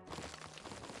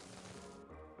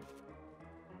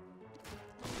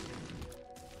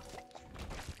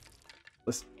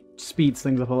 This speeds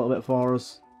things up a little bit for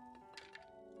us.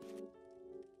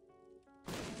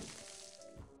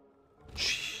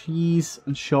 Cheese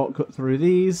and shortcut through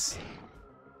these.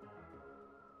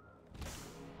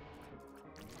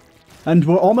 And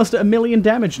we're almost at 1,000,000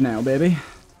 damage now, baby.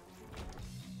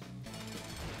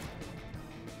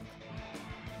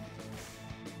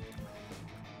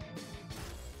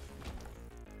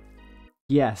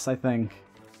 Yes, I think.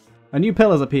 A new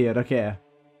pillar's appeared, okay.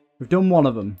 We've done one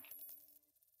of them.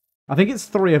 I think it's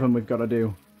 3 of them we've got to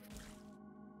do.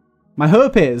 My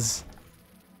hope is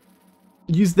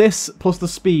use this plus the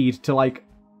speed to, like,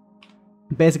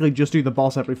 basically just do the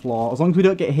boss every floor. As long as we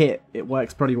don't get hit, it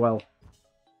works pretty well.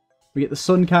 We get the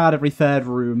sun card every 3rd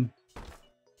room.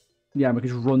 Yeah, we can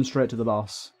just run straight to the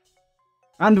boss.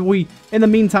 And in the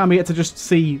meantime, we get to just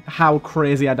see how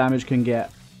crazy our damage can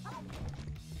get.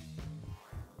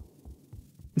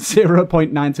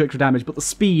 0.92 extra damage, but the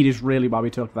speed is really why we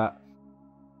took that.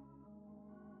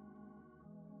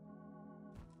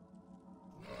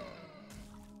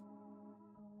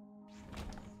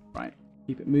 Right.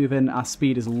 Keep it moving. Our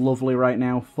speed is lovely right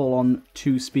now. Full on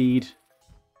 2 speed.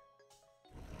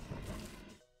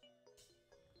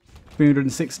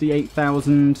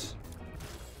 368,000.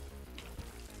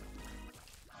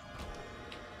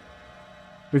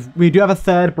 We do have a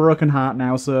 3rd broken heart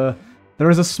now, so there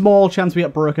is a small chance we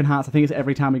get broken hearts. I think it's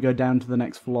every time we go down to the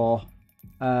next floor.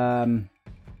 We can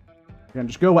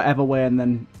just go whatever way, and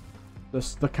then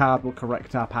the card will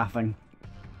correct our pathing.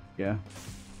 Yeah.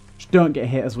 Just don't get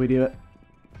hit as we do it.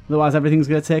 Otherwise, everything's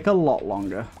going to take a lot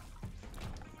longer.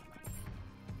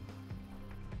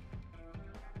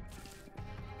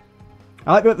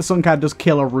 I like that the sun card does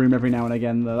kill a room every now and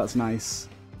again, though. That's nice.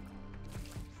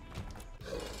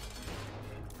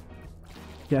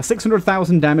 Yeah,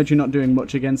 600,000 damage. You're not doing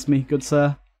much against me, good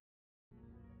sir.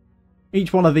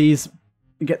 Each one of these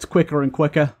gets quicker and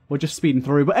quicker. We're just speeding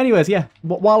through. But anyways, yeah.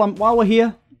 While we're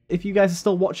here, if you guys are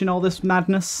still watching all this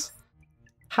madness,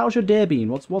 how's your day been?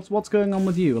 What's going on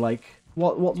with you? Like,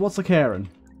 what's occurring?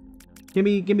 Give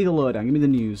me the lowdown. Give me the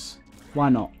news. Why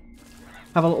not?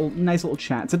 Have a nice little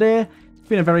chat today. It's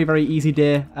been a very, very easy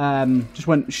day. Just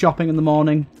went shopping in the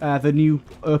morning. The new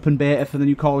open beta for the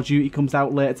new Call of Duty comes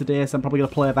out later today, so I'm probably going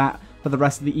to play that for the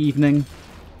rest of the evening.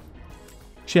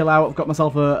 Chill out. I've got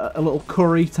myself a little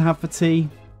curry to have for tea.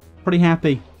 Pretty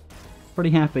happy.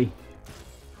 Pretty happy.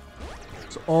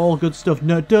 It's all good stuff.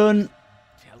 No, don't.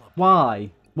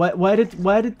 Why? Where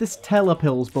did this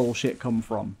telepills bullshit come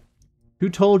from? Who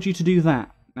told you to do that?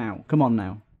 Now, come on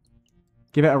now.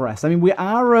 Give it a rest. I mean, we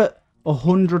are at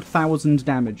 100,000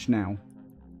 damage now.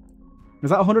 Is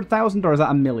that 100,000 or is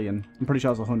that a million? I'm pretty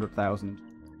sure it's 100,000.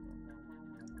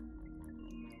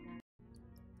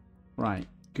 Right,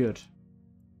 good.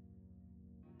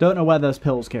 Don't know where those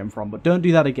pills came from, but don't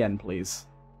do that again, please.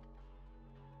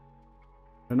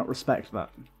 Do not respect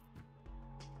that.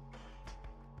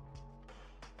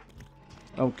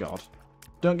 Oh god.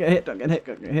 Don't get hit, don't get hit,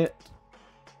 don't get hit.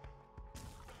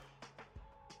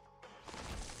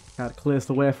 Card clears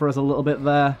the way for us a little bit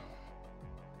there.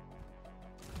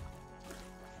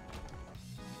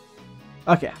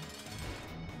 Okay.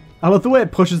 I love the way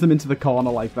it pushes them into the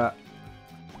corner like that.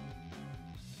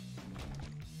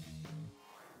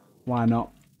 Why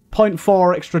not?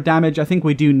 0.4 extra damage. I think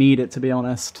we do need it, to be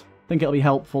honest. I think it'll be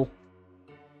helpful.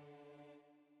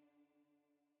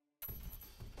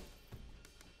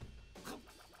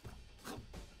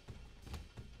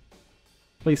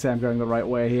 Please say I'm going the right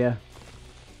way here.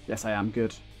 Yes, I am.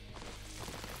 Good.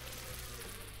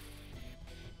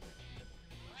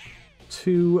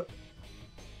 2...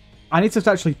 I need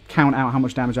to actually count out how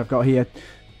much damage I've got here.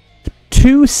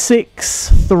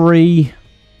 263...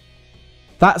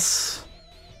 That's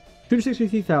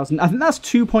 263,000. I think that's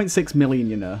 2.6 million,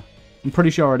 you know. I'm pretty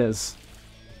sure it is.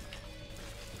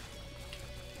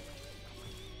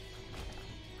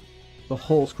 The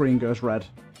whole screen goes red.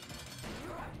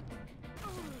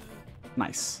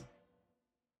 Nice.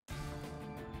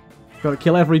 Gotta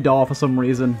kill every door for some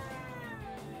reason.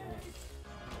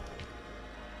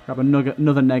 Grab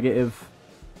another negative.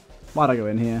 Why'd I go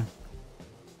in here?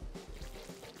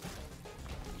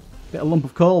 Bit of lump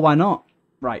of coal, why not?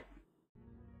 Right.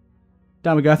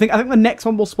 Down we go. I think the next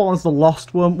one will spawn as the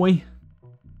Lost, won't we?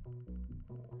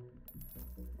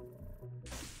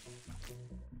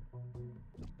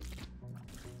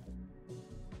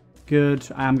 Good.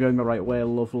 I am going the right way.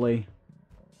 Lovely.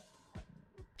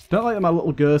 Don't like that my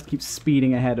little ghost keeps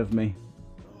speeding ahead of me.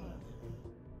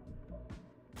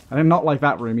 I did not like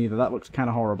that room either. That looks kind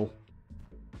of horrible.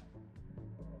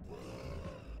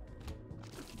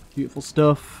 Beautiful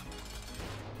stuff.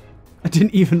 I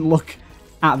didn't even look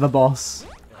at the boss.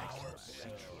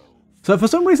 So for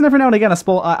some reason, every now and again,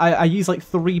 I use like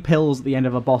 3 pills at the end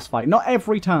of a boss fight. Not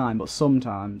every time, but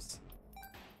sometimes.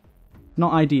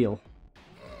 Not ideal.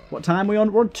 What time are we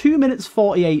on? We're on 2 minutes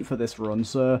 48 for this run,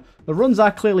 so the runs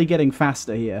are clearly getting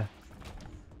faster here.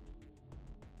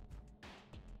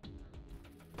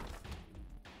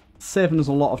 Saving us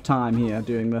a lot of time here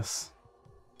doing this.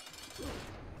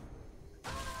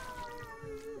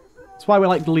 That's why we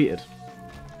like deleted.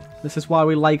 This is why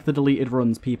we like the deleted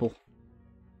runs, people.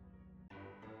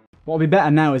 What would be better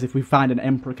now is if we find an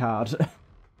Emperor card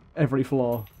every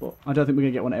floor, but I don't think we're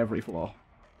gonna get one every floor.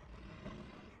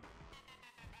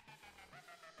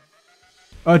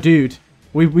 Oh, dude,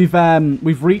 we've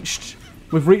reached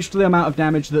the amount of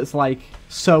damage that's like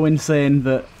so insane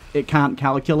that it can't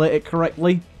calculate it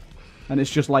correctly, and it's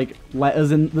just like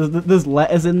letters in. There's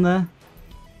letters in there.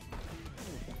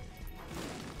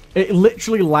 It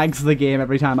literally lags the game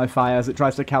every time I fire as it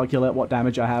tries to calculate what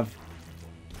damage I have.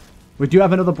 We do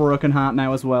have another broken heart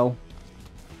now as well.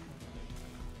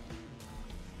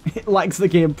 It lags the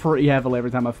game pretty heavily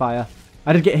every time I fire.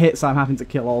 I did get hit, so I'm having to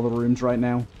kill all the rooms right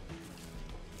now.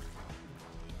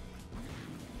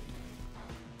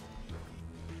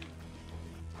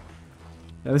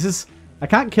 Yeah, this is... I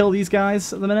can't kill these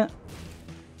guys at the minute.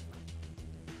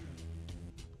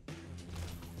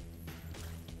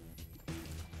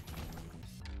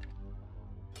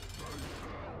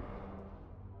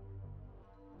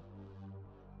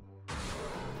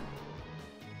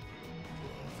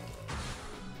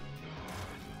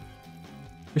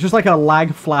 It's just like a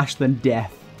lag flash, then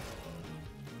death.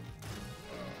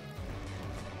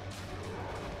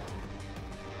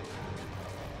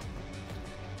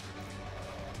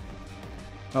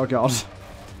 Oh god.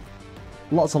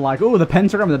 Lots of lag. Oh, the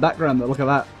pentagram in the background, look at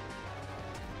that.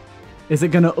 Is it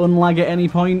going to unlag at any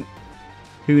point?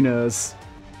 Who knows?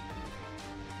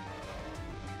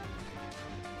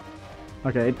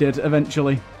 Okay, it did,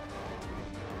 eventually.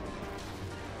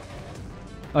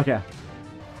 Okay.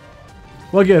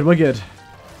 We're good, we're good.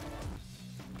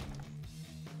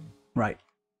 Right.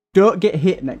 Don't get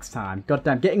hit next time.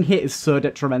 Goddamn, getting hit is so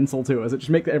detrimental to us. It just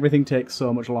makes everything take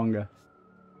so much longer.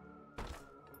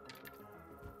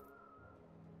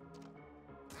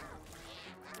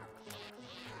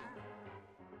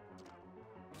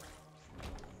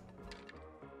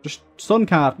 Just sun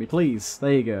card me, please.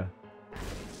 There you go. I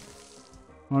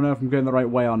don't know if I'm going the right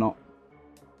way or not.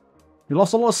 We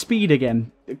lost a lot of speed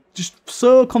again. Just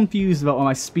so confused about where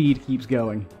my speed keeps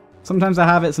going. Sometimes I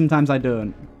have it, sometimes I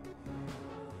don't.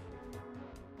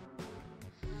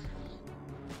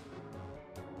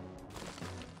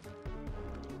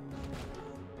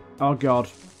 Oh god.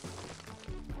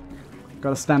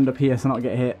 Gotta stand up here so not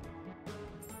get hit.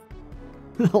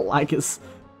 Like it's...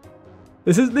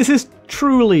 This is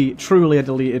truly a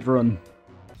deleted run.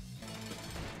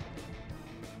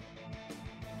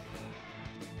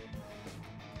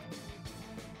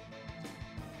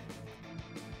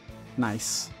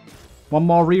 Nice. One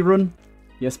more rerun.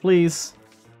 Yes, please.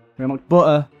 We unlocked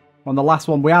butter. On the last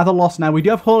one, we either lost now. We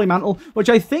do have Holy Mantle, which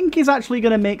I think is actually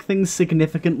going to make things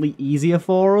significantly easier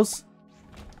for us.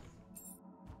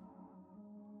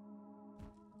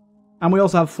 And we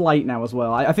also have Flight now as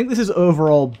well. I think this is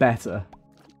overall better.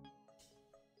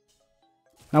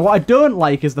 Now, what I don't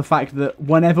like is the fact that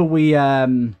whenever we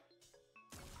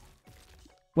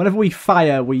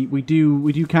fire, we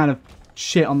do kind of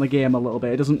shit on the game a little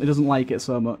bit. It doesn't like it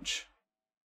so much.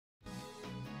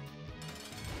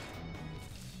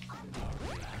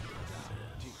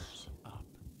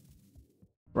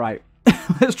 Right.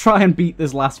 Let's try and beat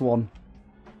this last one.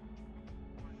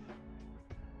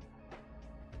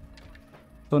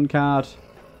 Sun card.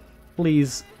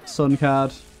 Please, sun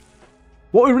card.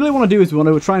 What we really want to do is we want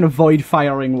to try and avoid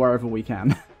firing wherever we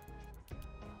can.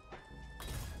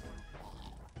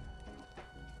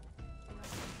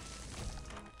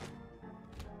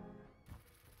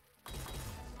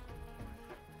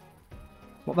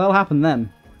 What the hell happened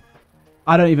then?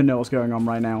 I don't even know what's going on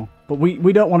right now. But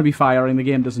we don't want to be firing. The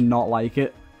game does not like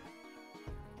it.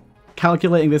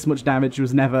 Calculating this much damage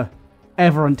was never,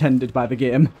 ever intended by the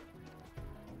game.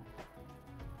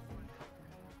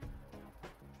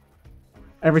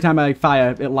 Every time I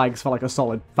fire, it lags for like a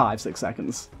solid 5-6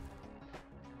 seconds.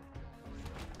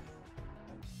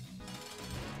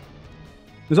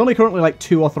 There's only currently like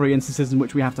 2 or 3 instances in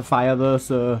which we have to fire though,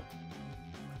 so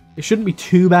it shouldn't be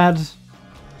too bad.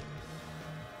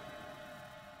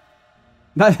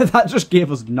 That just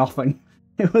gave us nothing.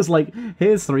 It was like,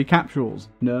 here's 3 capsules.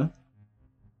 No.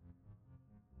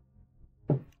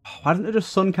 Why didn't it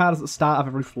just sun card us at the start of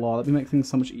every floor? That would make things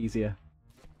so much easier.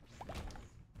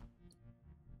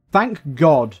 Thank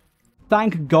God.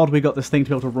 Thank God we got this thing to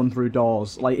be able to run through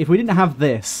doors. Like, if we didn't have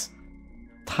this,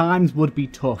 times would be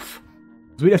tough.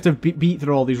 Because we'd have to beat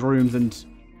through all these rooms and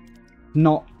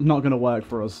not going to work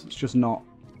for us. It's just not.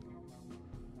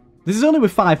 This is only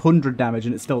with 500 damage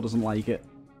and it still doesn't like it.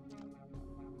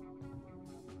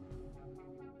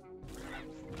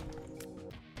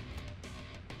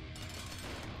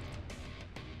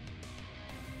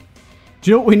 Do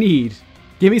you know what we need?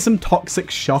 Give me some toxic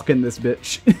shock in this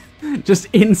bitch.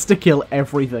 Just insta-kill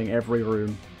everything, every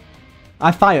room.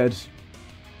 I fired.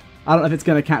 I don't know if it's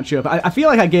going to catch up. I feel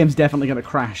like our game's definitely going to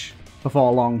crash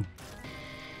before long.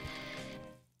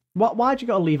 Why'd you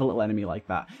gotta leave a little enemy like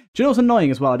that? Do you know what's annoying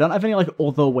as well? I don't have any like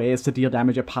other ways to deal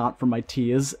damage apart from my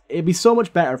tears. It'd be so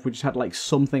much better if we just had like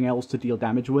something else to deal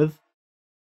damage with.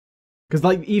 Because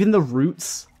like even the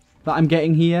roots that I'm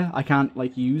getting here, I can't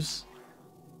like use.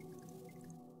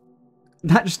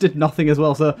 That just did nothing as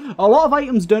well. So a lot of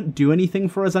items don't do anything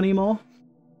for us anymore.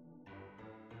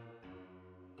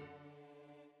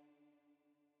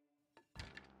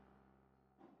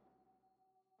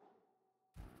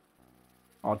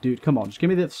 Oh, dude, come on. Just give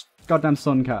me this goddamn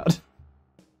sun card.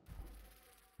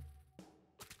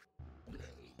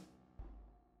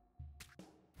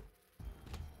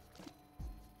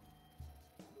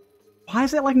 Why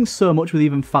is it lagging so much with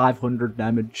even 500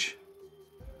 damage?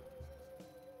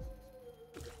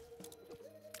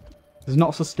 It's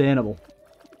not sustainable.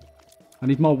 I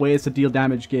need more ways to deal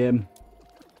damage, game.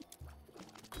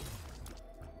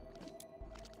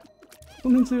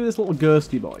 Something to do with this little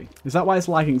ghosty boy. Is that why it's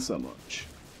lagging so much?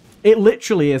 It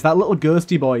literally is. That little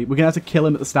ghosty boy. We're going to have to kill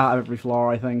him at the start of every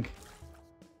floor, I think.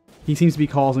 He seems to be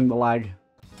causing the lag.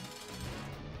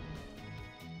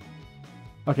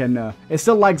 Okay, no. It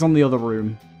still lags on the other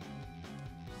room.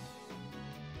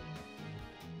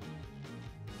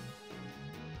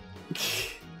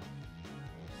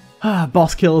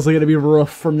 Boss kills are going to be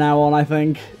rough from now on, I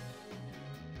think.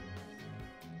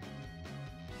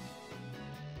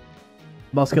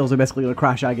 Boss kills are basically going to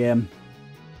crash our game.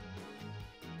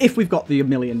 If we've got the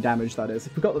 1,000,000 damage, that is.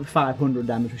 If we've got the 500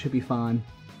 damage, we should be fine.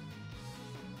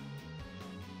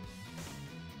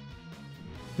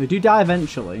 They do die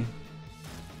eventually.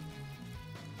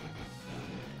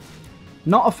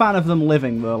 Not a fan of them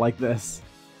living, though, like this.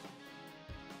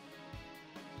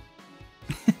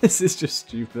 This is just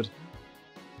stupid.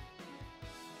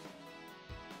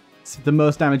 It's the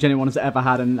most damage anyone has ever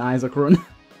had in an Isaac run.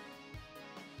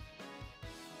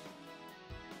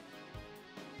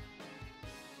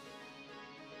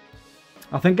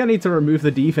 I think I need to remove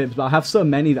the defibs, but I have so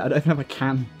many that I don't even have a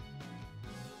can.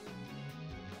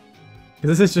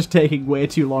 Because this is just taking way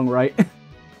too long, right?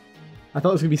 I thought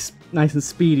it was going to be nice and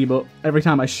speedy, but every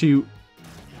time I shoot...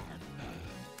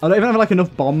 I don't even have, like,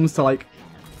 enough bombs to, like,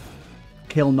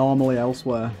 kill normally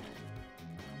elsewhere.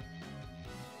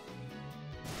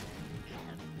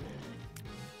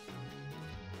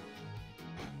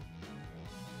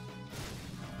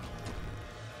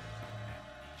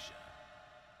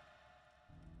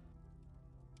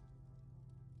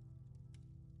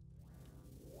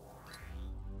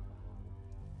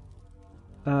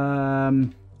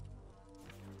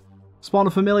 Spawn a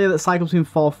familiar that cycles between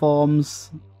 4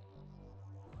 forms.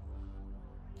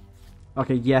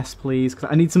 Okay, yes, please. Cause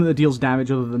I need something that deals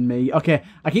damage other than me. Okay,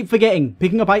 I keep forgetting.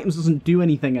 Picking up items doesn't do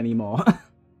anything anymore.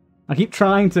 I keep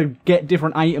trying to get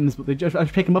different items, but I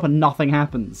just pick them up and nothing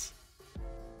happens.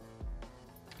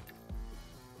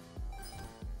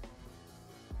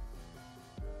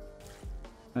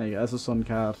 There you go, there's a sun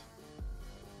card.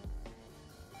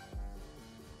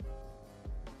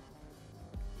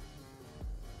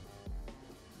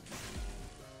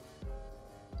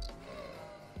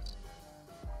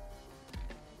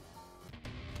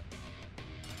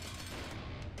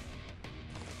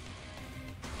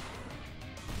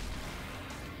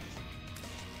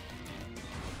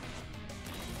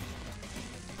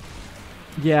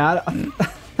 Yeah,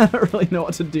 I don't really know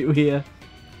what to do here.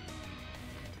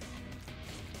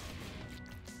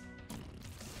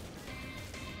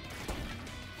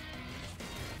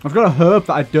 I've got to hope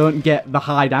that I don't get the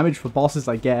high damage for bosses,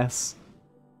 I guess.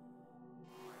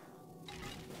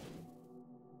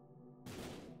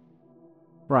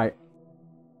 Right.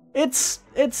 It's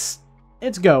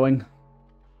going.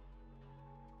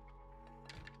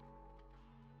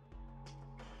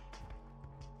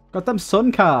 Goddamn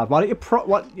sun card. Why don't you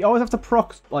what? You always have to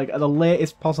proc, like, at the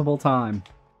latest possible time.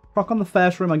 Proc on the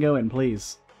first room I go in,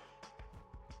 please.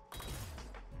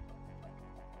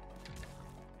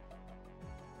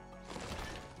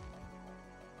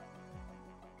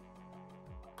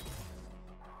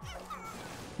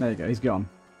 There you go, he's gone.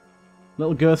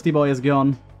 Little ghosty boy is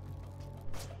gone.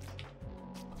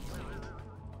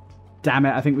 Damn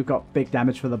it, I think we've got big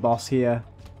damage for the boss here.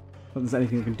 I don't think there's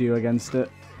anything we can do against it.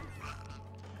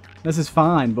 This is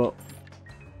fine, but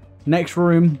next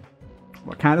room,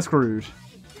 we're kind of screwed.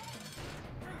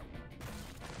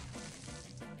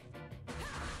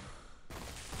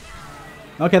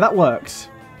 Okay, that works.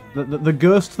 The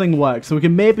ghost thing works, so we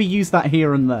can maybe use that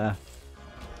here and there.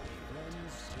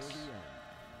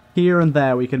 Here and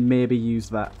there, we can maybe use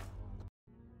that.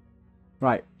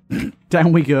 Right,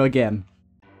 down we go again.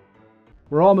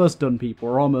 We're almost done, people.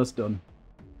 We're almost done.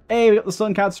 Hey, we got the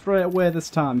sun card straight away this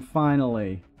time,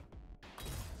 finally.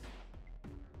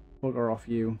 Bugger off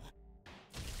you.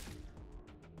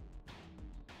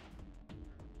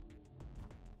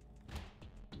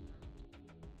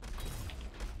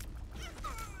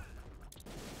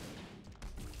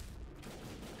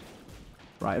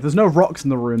 Right, if there's no rocks in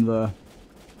the room though,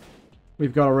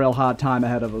 we've got a real hard time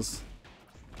ahead of us.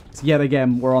 So yet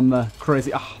again, we're on the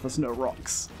crazy... Ah, there's no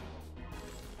rocks.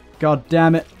 God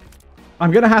damn it. I'm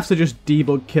gonna have to just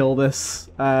debug kill this.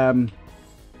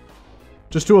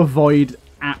 Just to avoid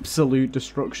absolute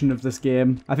destruction of this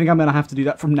game. I think I'm going to have to do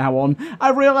that from now on.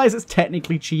 I realize it's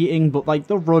technically cheating, but like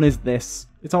the run is this.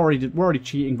 We're already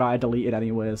cheating via deleted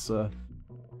anyway, so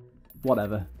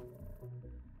whatever.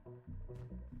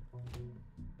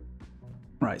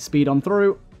 Right, speed on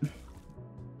through.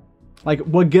 Like,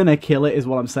 we're gonna kill it is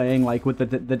what I'm saying, like, with the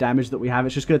damage that we have.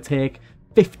 It's just gonna take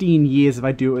 15 years if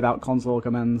I do it without console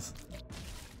commands.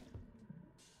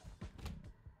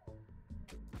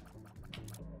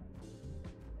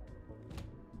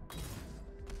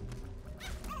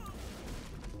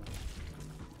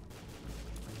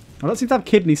 I don't seem to have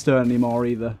kidney stone anymore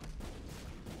either.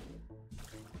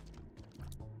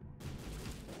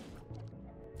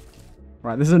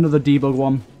 Right, this is another debug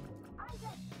one.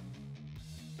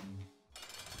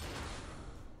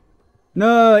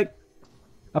 No,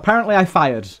 apparently I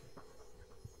fired.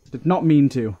 Did not mean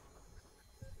to.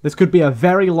 This could be a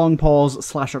very long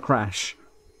pause / a crash.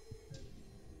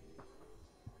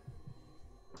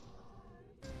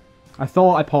 I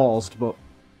thought I paused, but...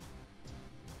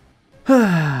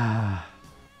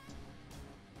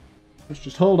 Let's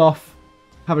just hold off,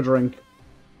 have a drink,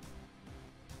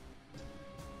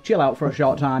 chill out for a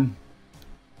short time.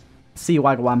 See you,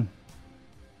 Wagwan.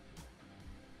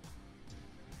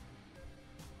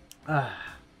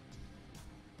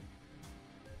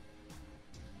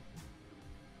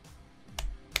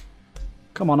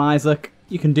 Come on, Isaac.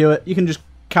 You can do it. You can just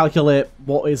calculate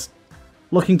what is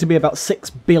looking to be about 6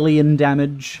 billion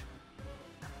damage.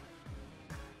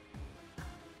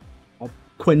 Or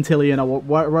quintillion, or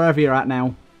wherever you're at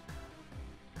now.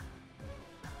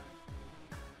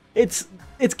 Its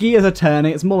gears are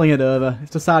turning. It's mulling it over.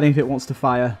 It's deciding if it wants to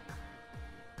fire.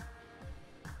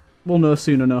 We'll know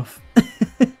soon enough.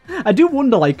 I do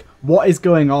wonder, like, what is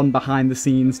going on behind the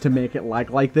scenes to make it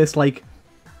lag like this? Like,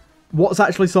 what's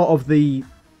actually sort of the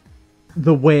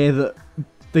way that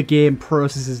the game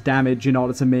processes damage in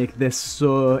order to make this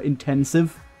so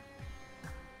intensive?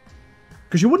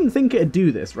 Because you wouldn't think it'd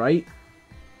do this, right?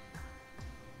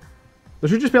 There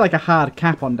should just be, like, a hard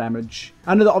cap on damage.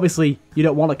 I know that, obviously, you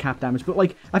don't want to cap damage, but,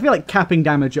 like, I feel like capping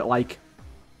damage at, like,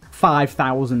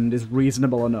 5,000 is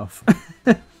reasonable enough.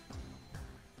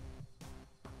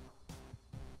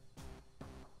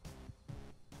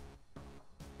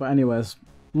 But anyways,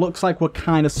 looks like we're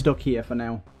kind of stuck here for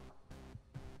now.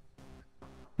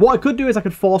 What I could do is I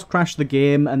could force crash the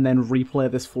game and then replay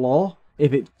this floor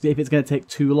if it's going to take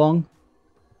too long.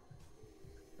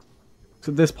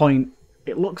 So at this point,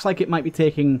 it looks like it might be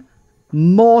taking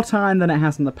more time than it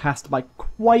has in the past by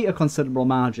quite a considerable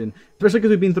margin. Especially because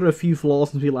we've been through a few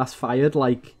floors since we last fired.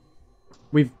 Like,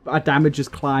 our damage has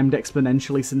climbed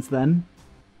exponentially since then.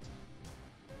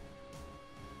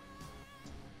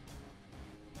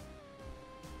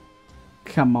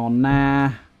 Come on,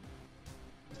 nah.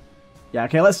 Yeah,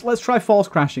 okay, let's try force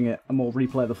crashing it, and we'll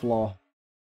replay the floor.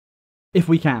 If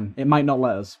we can. It might not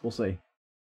let us. We'll see.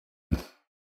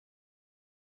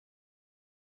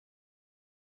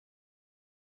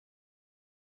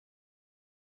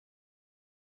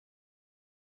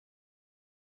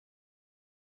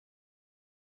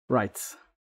 Right.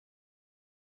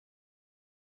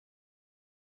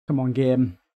 Come on,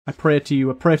 game. I pray to you.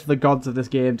 I pray to the gods of this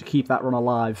game to keep that run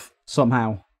alive.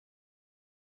 Somehow.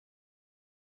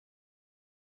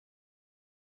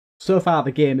 So far,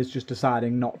 the game is just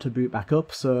deciding not to boot back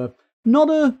up, so not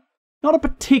a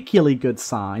particularly good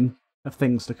sign of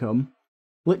things to come.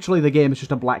 Literally, the game is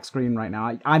just a black screen right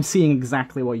now. I'm seeing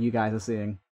exactly what you guys are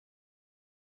seeing.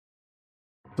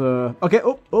 So, okay,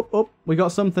 oh, we got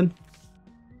something.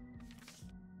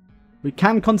 We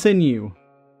can continue.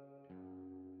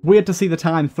 Weird to see the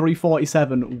time,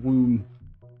 3:47, womb.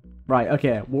 Right,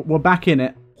 okay, we're back in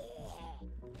it.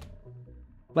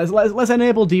 Let's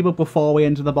enable debug before we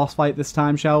enter the boss fight this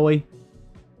time, shall we?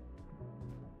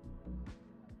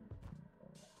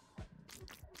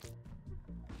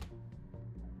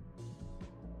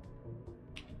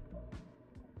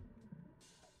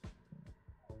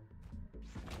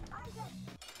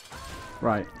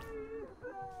 Right.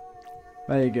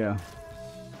 There you go.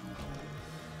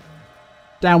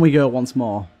 Down we go once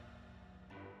more.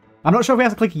 I'm not sure if we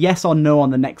have to click yes or no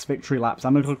on the next victory laps.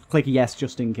 I'm going to click yes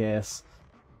just in case.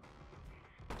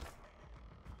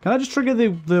 Can I just trigger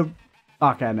the...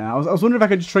 Okay, no. I was wondering if I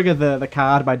could just trigger the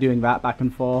card by doing that back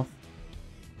and forth.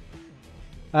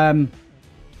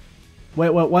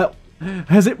 Wait.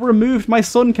 Has it removed my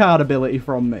sun card ability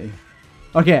from me?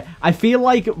 Okay, I feel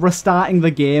like restarting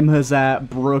the game has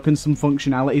broken some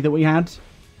functionality that we had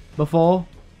before.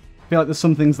 I feel like there's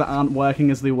some things that aren't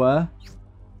working as they were.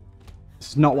 This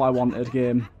is not what I wanted,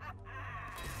 game.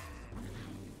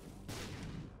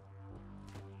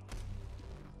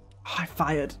 Oh, I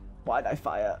fired. Why did I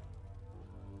fire?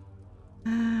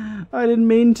 I didn't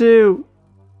mean to.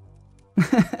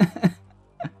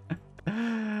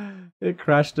 It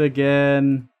crashed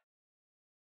again.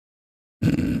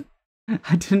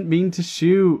 I didn't mean to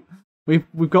shoot.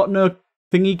 We've got no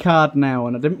thingy card now,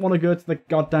 and I didn't want to go to the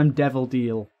goddamn devil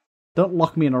deal. Don't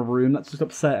lock me in a room, that's just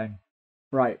upsetting.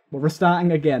 Right, we're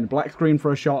restarting again. Black screen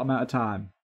for a short amount of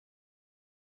time.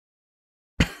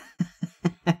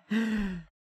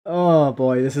 Oh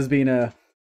boy, this has been a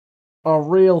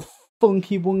real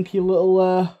funky wonky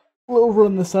little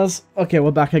run this has. Okay,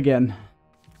 we're back again.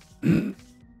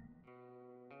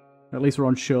 At least we're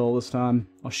on Sheol this time.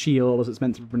 Or Sheol as it's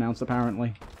meant to be pronounced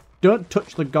apparently. Don't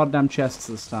touch the goddamn chests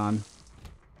this time.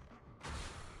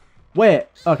 Wait!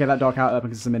 Okay, that door can't open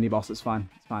because it's a mini boss, it's fine.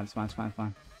 It's fine, it's fine, it's fine, it's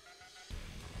fine.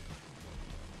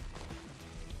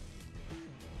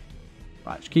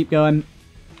 Right, just keep going.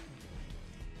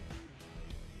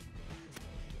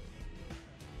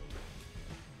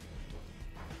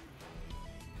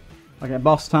 Okay,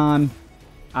 boss time.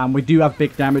 And we do have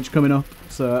big damage coming up.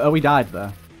 So, oh, we died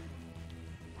there.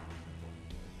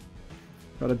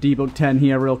 Got a debug 10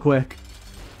 here real quick.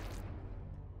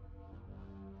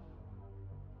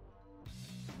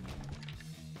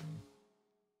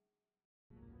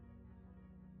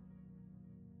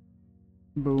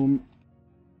 Boom.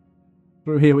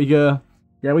 Through here we go.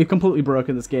 Yeah, we've completely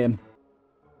broken this game.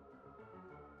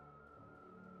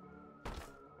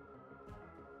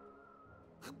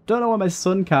 Don't know where my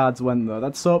sun cards went though,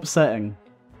 that's so upsetting.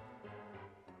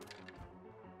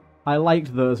 I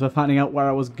liked those for finding out where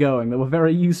I was going, they were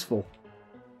very useful.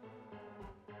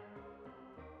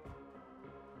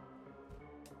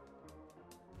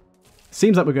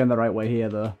 Seems like we're going the right way here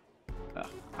though.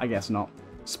 I guess not.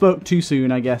 Spoke too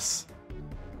soon, I guess.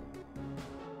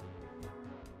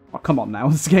 Oh, come on now,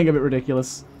 this is getting a bit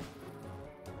ridiculous.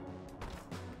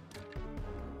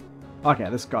 Okay,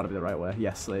 this has got to be the right way.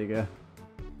 Yes, there you go.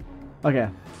 Okay.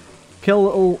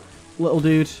 Kill little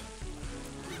dude.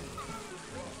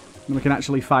 And we can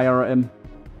actually fire at him.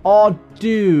 Oh,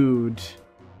 dude.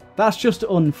 That's just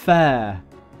unfair.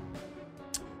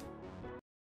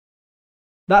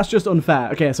 That's just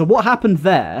unfair. Okay, so what happened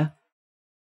there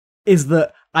is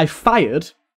that I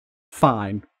fired.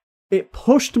 Fine. It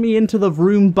pushed me into the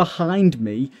room behind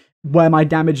me where my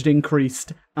damage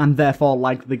increased and therefore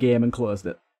lagged the game and closed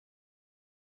it.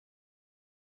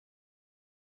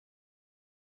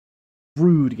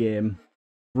 Rude game.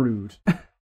 Rude.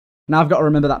 Now I've got to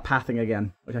remember that pathing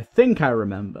again, which I think I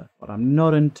remember, but I'm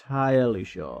not entirely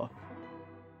sure.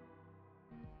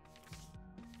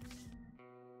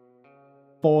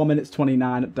 4 minutes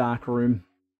 29 at Dark Room.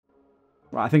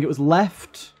 Right, I think it was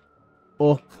left,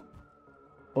 up,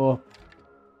 up,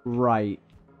 right,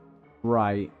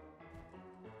 right.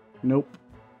 Nope.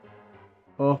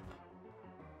 Up,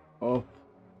 up,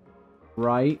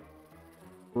 right,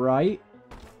 right.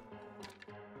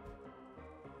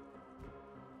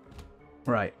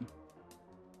 Right.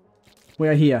 We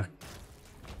are here.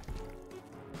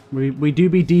 We do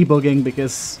be debugging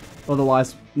because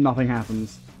otherwise nothing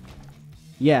happens.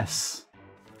 Yes.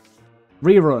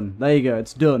 Rerun. There you go.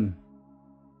 It's done.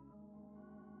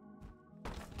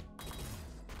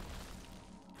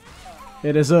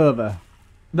 It is over.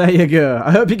 There you go.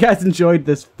 I hope you guys enjoyed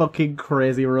this fucking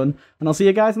crazy run, and I'll see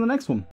you guys in the next one.